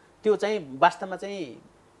भनेको त्यो चाहिँ वास्तवमा चाहिँ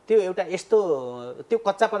त्यो एउटा यस्तो त्यो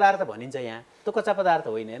कच्चा पदार्थ भनिन्छ यहाँ, त्यो कच्चा पदार्थ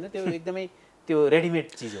होइन, होइन? त्यो एकदमै त्यो रेडिमेड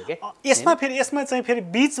चिज हो क्या। यसमा चाहिँ फेरि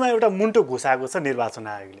बिचमा एउटा मुन्टो घुसाएको छ निर्वाचन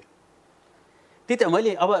आयोगले। त्यही त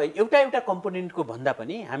मैले अब एउटा कम्पोनेन्टको भन्दा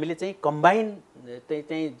पनि हामीले चाहिँ कम्बाइन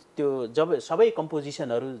चाहिँ त्यो जब सबै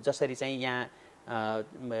कम्पोजिसनहरू जसरी चाहिँ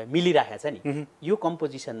यहाँ मिलिरहेको छ नि, यो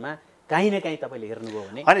कम्पोजिसनमा काहीँ न काहीँ तपाईँले हेर्नुभयो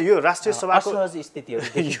भने होइन, यो राष्ट्रिय सभाको असहज स्थितिहरू,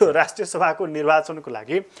 यो राष्ट्रिय सभाको निर्वाचनको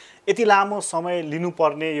लागि यति लामो समय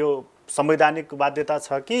लिनुपर्ने यो संवैधानिक बाध्यता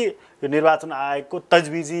छ कि यो निर्वाचन आयोगको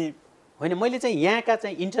तजविजी होइन? मैले चाहिँ यहाँका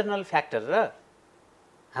चाहिँ इन्टरनल फ्याक्टर र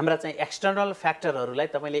हाम्रा चाहिँ एक्सटर्नल फ्याक्टरहरूलाई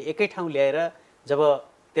तपाईँले एकै ठाउँ ल्याएर जब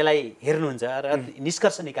त्यसलाई हेर्नुहुन्छ र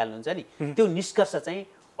निष्कर्ष निकाल्नुहुन्छ नि, त्यो निष्कर्ष चाहिँ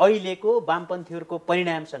अहिलेको वामपन्थीहरूको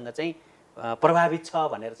परिणामसँग चाहिँ प्रभावित छ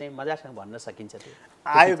भनेर चाहिँ मजासँग भन्न सकिन्छ। त्यो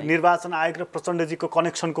आयोग, निर्वाचन आयोग र प्रचण्डजीको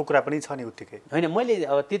कनेक्सनको कुरा पनि छ नि उत्तिकै। होइन, मैले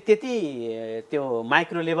अब त्यति त्यो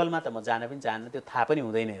माइक्रो लेभलमा त म जान पनि चाहन्न, त्यो थाहा पनि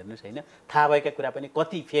हुँदैन, हेर्नुहोस्, होइन? थाहा भएका कुरा पनि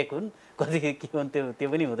कति फेक हुन्, कति के हुन्, त्यो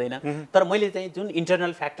पनि हुँदैन। तर मैले चाहिँ जुन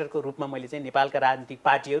इन्टरनल फ्याक्टरको रूपमा मैले चाहिँ नेपालका राजनीतिक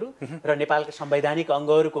पार्टीहरू र नेपालका संवैधानिक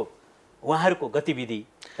अङ्गहरूको उहाँहरूको गतिविधि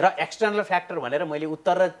र एक्सटर्नल फ्याक्टर भनेर मैले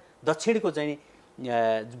उत्तर र दक्षिणको चाहिँ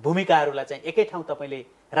भूमिकाहरूलाई चाहिँ एकै ठाउँ तपाईँले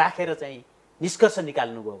राखेर चाहिँ निष्कर्ष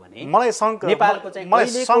निकाल्नुभयो भने मलाई नेपालको चाहिँ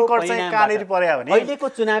अहिलेको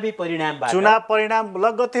चुनावी परिणामबाट चुनाव परिणाम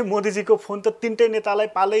लगत्तै मोदीजीको फोन त तिनटै नेतालाई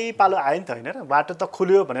पालो आयो नि त, होइन? बाटो त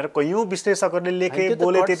खुल्यो भनेर कयौँ विश्लेषकहरूले लेखे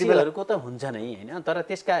बोले, त्यति बेलाहरूको त हुन्छ नै, होइन? तर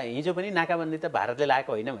त्यसका हिजो पनि नाकाबन्दी त भारतले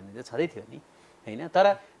लगाएको होइन भन्ने त छँदै थियो नि, होइन? तर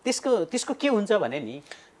त्यसको के हुन्छ भने नि,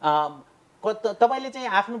 तपाईँले चाहिँ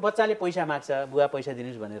आफ्नो बच्चाले पैसा माग्छ, बुवा पैसा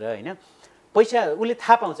दिनुहोस् भनेर, होइन? पैसा उसले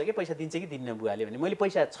थाहा पाउँछ कि पैसा दिन्छ कि दिन्न बुवाले भने, मैले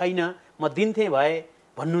पैसा छैन म दिन्थेँ भए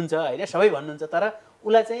भन्नुहुन्छ, होइन? सबै भन्नुहुन्छ, तर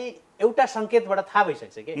उसलाई चाहिँ एउटा सङ्केतबाट थाहा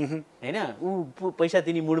भइसक्छ कि, होइन, ऊ पैसा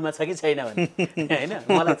दिने मुडमा छ कि छैन भने,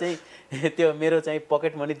 होइन? मलाई चाहिँ त्यो मेरो चाहिँ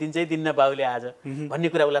पकेट मनी दिन्छै दिन्न बाउले आज भन्ने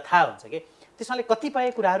कुरा उसलाई थाहा हुन्छ कि। त्यसमाले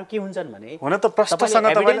कतिपय कुराहरू के हुन्छन् भने, हुन त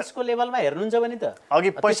प्रश्नसँग एभिडेन्सको लेभलमा हेर्नुहुन्छ भने त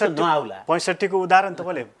अघि 65 को उदाहरण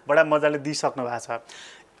तपाईँले बडा मजाले दिइसक्नु भएको छ।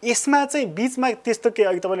 यसमा चाहिँ बीचमा त्यस्तो के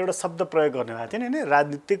अघि तपाईँले एउटा शब्द प्रयोग गर्नुभएको थियो नि होइन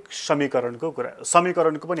राजनीतिक समीकरणको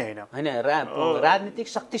पनि होइन राजनीतिक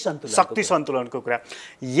शक्ति सन्तुलनको कुरा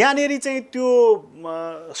यहाँनेरि चाहिँ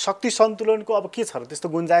त्यो शक्ति सन्तुलनको अब के छ र त्यस्तो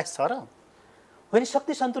गुन्जाइस छ र होइन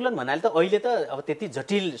शक्ति सन्तुलन भन्नाले त अहिले त अब त्यति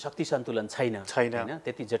जटिल शक्ति सन्तुलन छैन होइन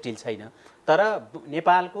त्यति जटिल छैन तर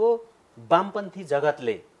नेपालको वामपन्थी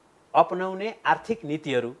जगतले अपनाउने आर्थिक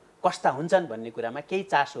नीतिहरू कस्ता हुन्छन् भन्ने कुरामा केही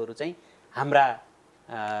चासोहरू चाहिँ हाम्रा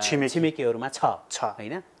छिमेकीहरूमा छ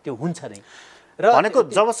होइन त्यो हुन्छ नै र भनेको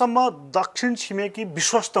जबसम्म दक्षिण छिमेकी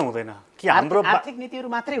विश्वस्त हुँदैन कि हाम्रो आर्थिक नीतिहरू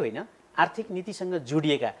मात्रै होइन आर्थिक नीतिसँग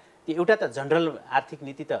जोडिएका त्यो एउटा त जनरल आर्थिक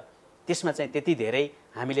नीति त त्यसमा चाहिँ त्यति धेरै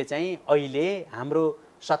हामीले चाहिँ अहिले हाम्रो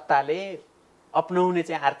सत्ताले अपनाउने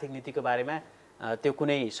चाहिँ आर्थिक नीतिको बारेमा त्यो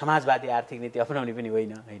कुनै समाजवादी आर्थिक नीति अपनाउने पनि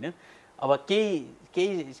होइन होइन अब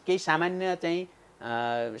केही सामान्य चाहिँ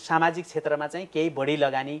सामाजिक क्षेत्रमा चाहिँ केही बढी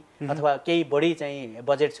लगानी अथवा केही बढी चाहिँ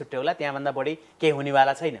बजेट छुट्याउला त्यहाँभन्दा बढी केही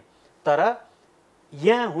हुनेवाला छैन तर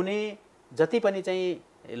यहाँ हुने जति पनि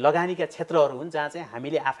चाहिँ लगानीका क्षेत्रहरू हुन् जहाँ चाहिँ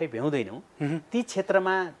हामीले आफै भ्याउँदैनौँ ती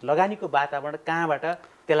क्षेत्रमा लगानीको वातावरण कहाँबाट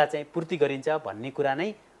त्यसलाई चाहिँ पूर्ति गरिन्छ भन्ने कुरा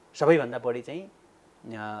नै सबैभन्दा बढी चाहिँ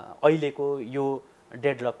अहिलेको यो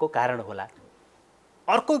डेडलकको कारण होला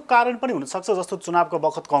अर्को कारण पनि हुनसक्छ जस्तो चुनावको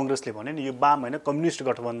बखत कङ्ग्रेसले भन्यो नि यो वाम होइन कम्युनिस्ट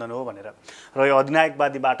गठबन्धन हो भनेर र यो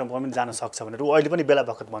अधिनायकवादी बाटोमा पनि जान सक्छ भनेर ऊ अहिले पनि बेला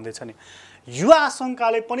बखत भन्दैछ नि युवा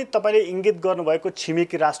आशंकाले पनि तपाईँले इङ्गित गर्नुभएको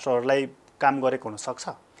छिमेकी राष्ट्रहरूलाई काम गरेको हुनसक्छ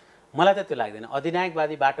मलाई त त्यो लाग्दैन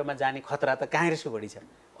अधिनायकवादी बाटोमा जाने खतरा त काङ्ग्रेसको बढी छ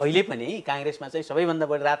अहिले पनि काङ्ग्रेसमा चाहिँ सबैभन्दा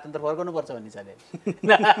बढी राजतन्त्र फर्काउनुपर्छ भन्ने छ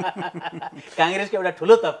काङ्ग्रेसको एउटा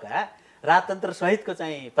ठुलो तबका राजतन्त्र सहितको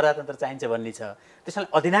चाहिँ प्रजातन्त्र चाहिन्छ भन्ने छ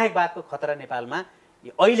त्यसैले अधिनायकवादको खतरा नेपालमा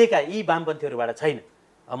अहिलेका यी वामपन्थीहरूबाट छैन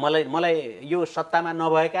मलाई यो सत्तामा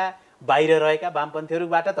नभएका बाहिर रहेका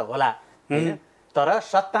वामपन्थीहरूबाट त होला होइन तर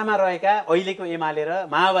सत्तामा रहेका अहिलेको एमाले र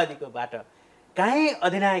माओवादीकोबाट काहीँ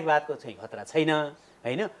अधिनायकवादको चाहिँ खतरा छैन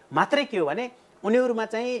होइन मात्रै के हो भने उनीहरूमा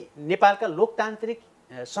चाहिँ नेपालका लोकतान्त्रिक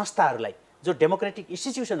संस्थाहरूलाई जो डेमोक्रेटिक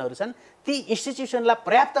इन्स्टिट्युसनहरू छन् ती इन्स्टिट्युसनलाई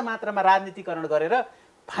पर्याप्त मात्रामा राजनीतिकरण गरेर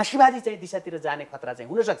फाँसीवादी चाहिँ दिशातिर जाने खतरा चाहिँ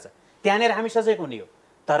हुनसक्छ त्यहाँनिर हामी सजग हुने हो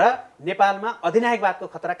तर नेपालमा अधिनायकवादको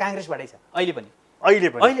खतरा काङ्ग्रेसबाटै छ अहिले पनि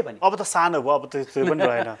अब त सानो भयो अब त त्यो पनि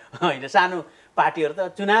रहेन होइन सानो पार्टीहरू त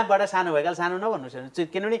चुनावबाट सानो भएकाले सानो नभन्नुहोस्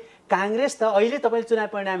किनभने काङ्ग्रेस त अहिले तपाईँले चुनाव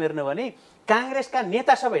परिणाम हेर्नु भने काङ्ग्रेसका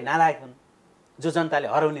नेता सबै नालायक हुन् जो जनताले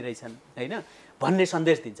हराउने रहेछन् होइन भन्ने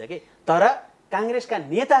सन्देश दिन्छ कि तर काङ्ग्रेसका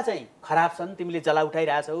नेता चाहिँ खराब छन् तिमीले जला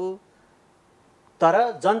उठाइरहेछौ तर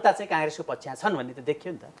जनता चाहिँ काङ्ग्रेसको पक्षमा छन् भन्ने त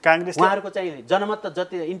देखियो नि त काङ्ग्रेस उहाँहरूको चाहिँ जनमत त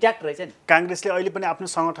जति इन्ट्याक्ट रहेछ नि काङ्ग्रेसले अहिले पनि आफ्नो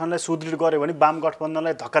सङ्गठनलाई सुदृढ गर्यो भने वाम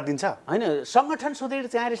गठबन्धनलाई धक्का दिन्छ होइन सङ्गठन सुदृढ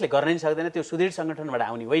काङ्ग्रेसले गर्न नै सक्दैन त्यो सुदृढ सङ्गठनबाट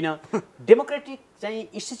आउने होइन डेमोक्रेटिक चाहिँ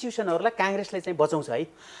इन्स्टिट्युसनहरूलाई काङ्ग्रेसले चाहिँ बचाउँछ है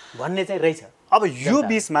भन्ने चाहिँ रहेछ अब यो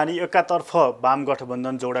बिचमा नि एकातर्फ वाम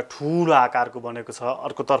गठबन्धन जो एउटा ठुलो आकारको बनेको छ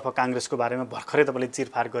अर्कोतर्फ काङ्ग्रेसको बारेमा भर्खरै तपाईँले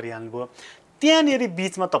चिरफार गरिहाल्नुभयो त्यहाँनिर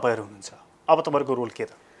बिचमा तपाईँहरू हुनुहुन्छ अब तपाईँहरूको रोल के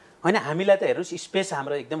त होइन हामीलाई त हेर्नुहोस् स्पेस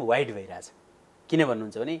हाम्रो एकदम वाइड भइरहेछ किन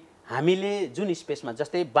भन्नुहुन्छ भने हामीले जुन स्पेसमा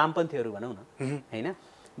जस्तै वामपन्थीहरू भनौँ न होइन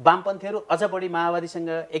वामपन्थीहरू अझ बढी माओवादीसँग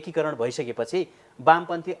एकीकरण भइसकेपछि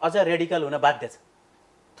वामपन्थी अझ रेडिकल हुन बाध्य छ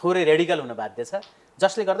थोरै रेडिकल हुन बाध्य छ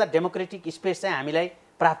जसले गर्दा डेमोक्रेटिक स्पेस चाहिँ हामीलाई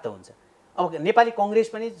प्राप्त हुन्छ अब नेपाली कङ्ग्रेस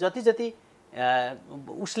पनि जति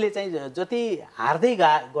उसले चाहिँ जति हार्दै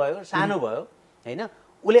गयो सानो भयो होइन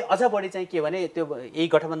उसले अझ बढी चाहिँ के भने त्यो यही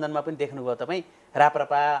गठबन्धनमा पनि देख्नुभयो तपाईँ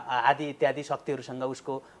राप्रपा आदि इत्यादि शक्तिहरूसँग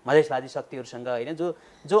उसको मधेसवादी शक्तिहरूसँग होइन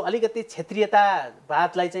जो अलिकति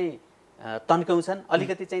क्षेत्रीयतावादलाई चाहिँ तन्काउँछन्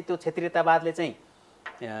अलिकति चाहिँ त्यो क्षेत्रीयतावादले चाहिँ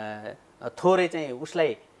थोरै चाहिँ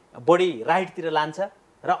उसलाई बढी राइटतिर लान्छ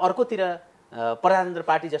र अर्कोतिर प्रजातन्त्र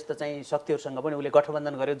पार्टी जस्तो चाहिँ शक्तिहरूसँग पनि उसले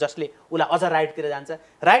गठबन्धन गर्यो जसले उसलाई अझ राइटतिर जान्छ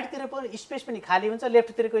राइटतिर पनि स्पेस पनि खाली हुन्छ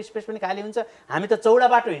लेफ्टतिरको स्पेस पनि खाली हुन्छ हामी त चौडा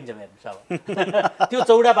बाटो हिँड्छौँ हेर्नुहोस् अब त्यो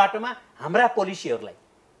चौडा बाटोमा हाम्रा पोलिसीहरूलाई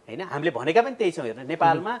होइन हामीले भनेका पनि त्यही छौँ हेर्नु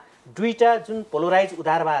नेपालमा दुईटा जुन पोलराइज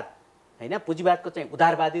उदारवाद होइन पुँजीवादको चाहिँ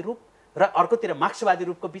उदारवादी रूप र अर्कोतिर मार्क्सवादी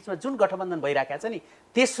रूपको बिचमा जुन गठबन्धन भइरहेको छ नि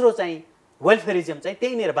तेस्रो चाहिँ वेलफेयरिजम चाहिँ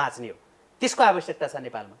त्यहीँनिर बाँच्ने हो त्यसको आवश्यकता छ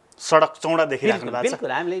नेपालमा सडक चौडा देखिराख्नु भएको छ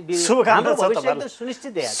बिल्कुल हामीले शुभकामना छ तपाईँलाई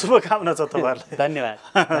सुनिश्चित दिए शुभकामना छ तपाईँहरूलाई धन्यवाद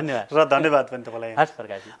र धन्यवाद पनि तपाईँलाई हस्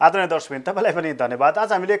प्रकाश आदरणीय दर्शकबिन तपाईँलाई पनि धन्यवाद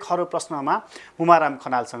आज हामीले खरो प्रश्नमा मुमाराम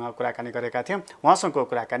खनालसँग कुराकानी गरेका थियौँ उहाँसँगको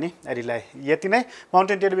कुराकानी अहिलेलाई यति नै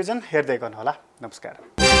माउन्टेन टेलिभिजन हेर्दै गर्नुहोला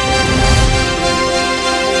नमस्कार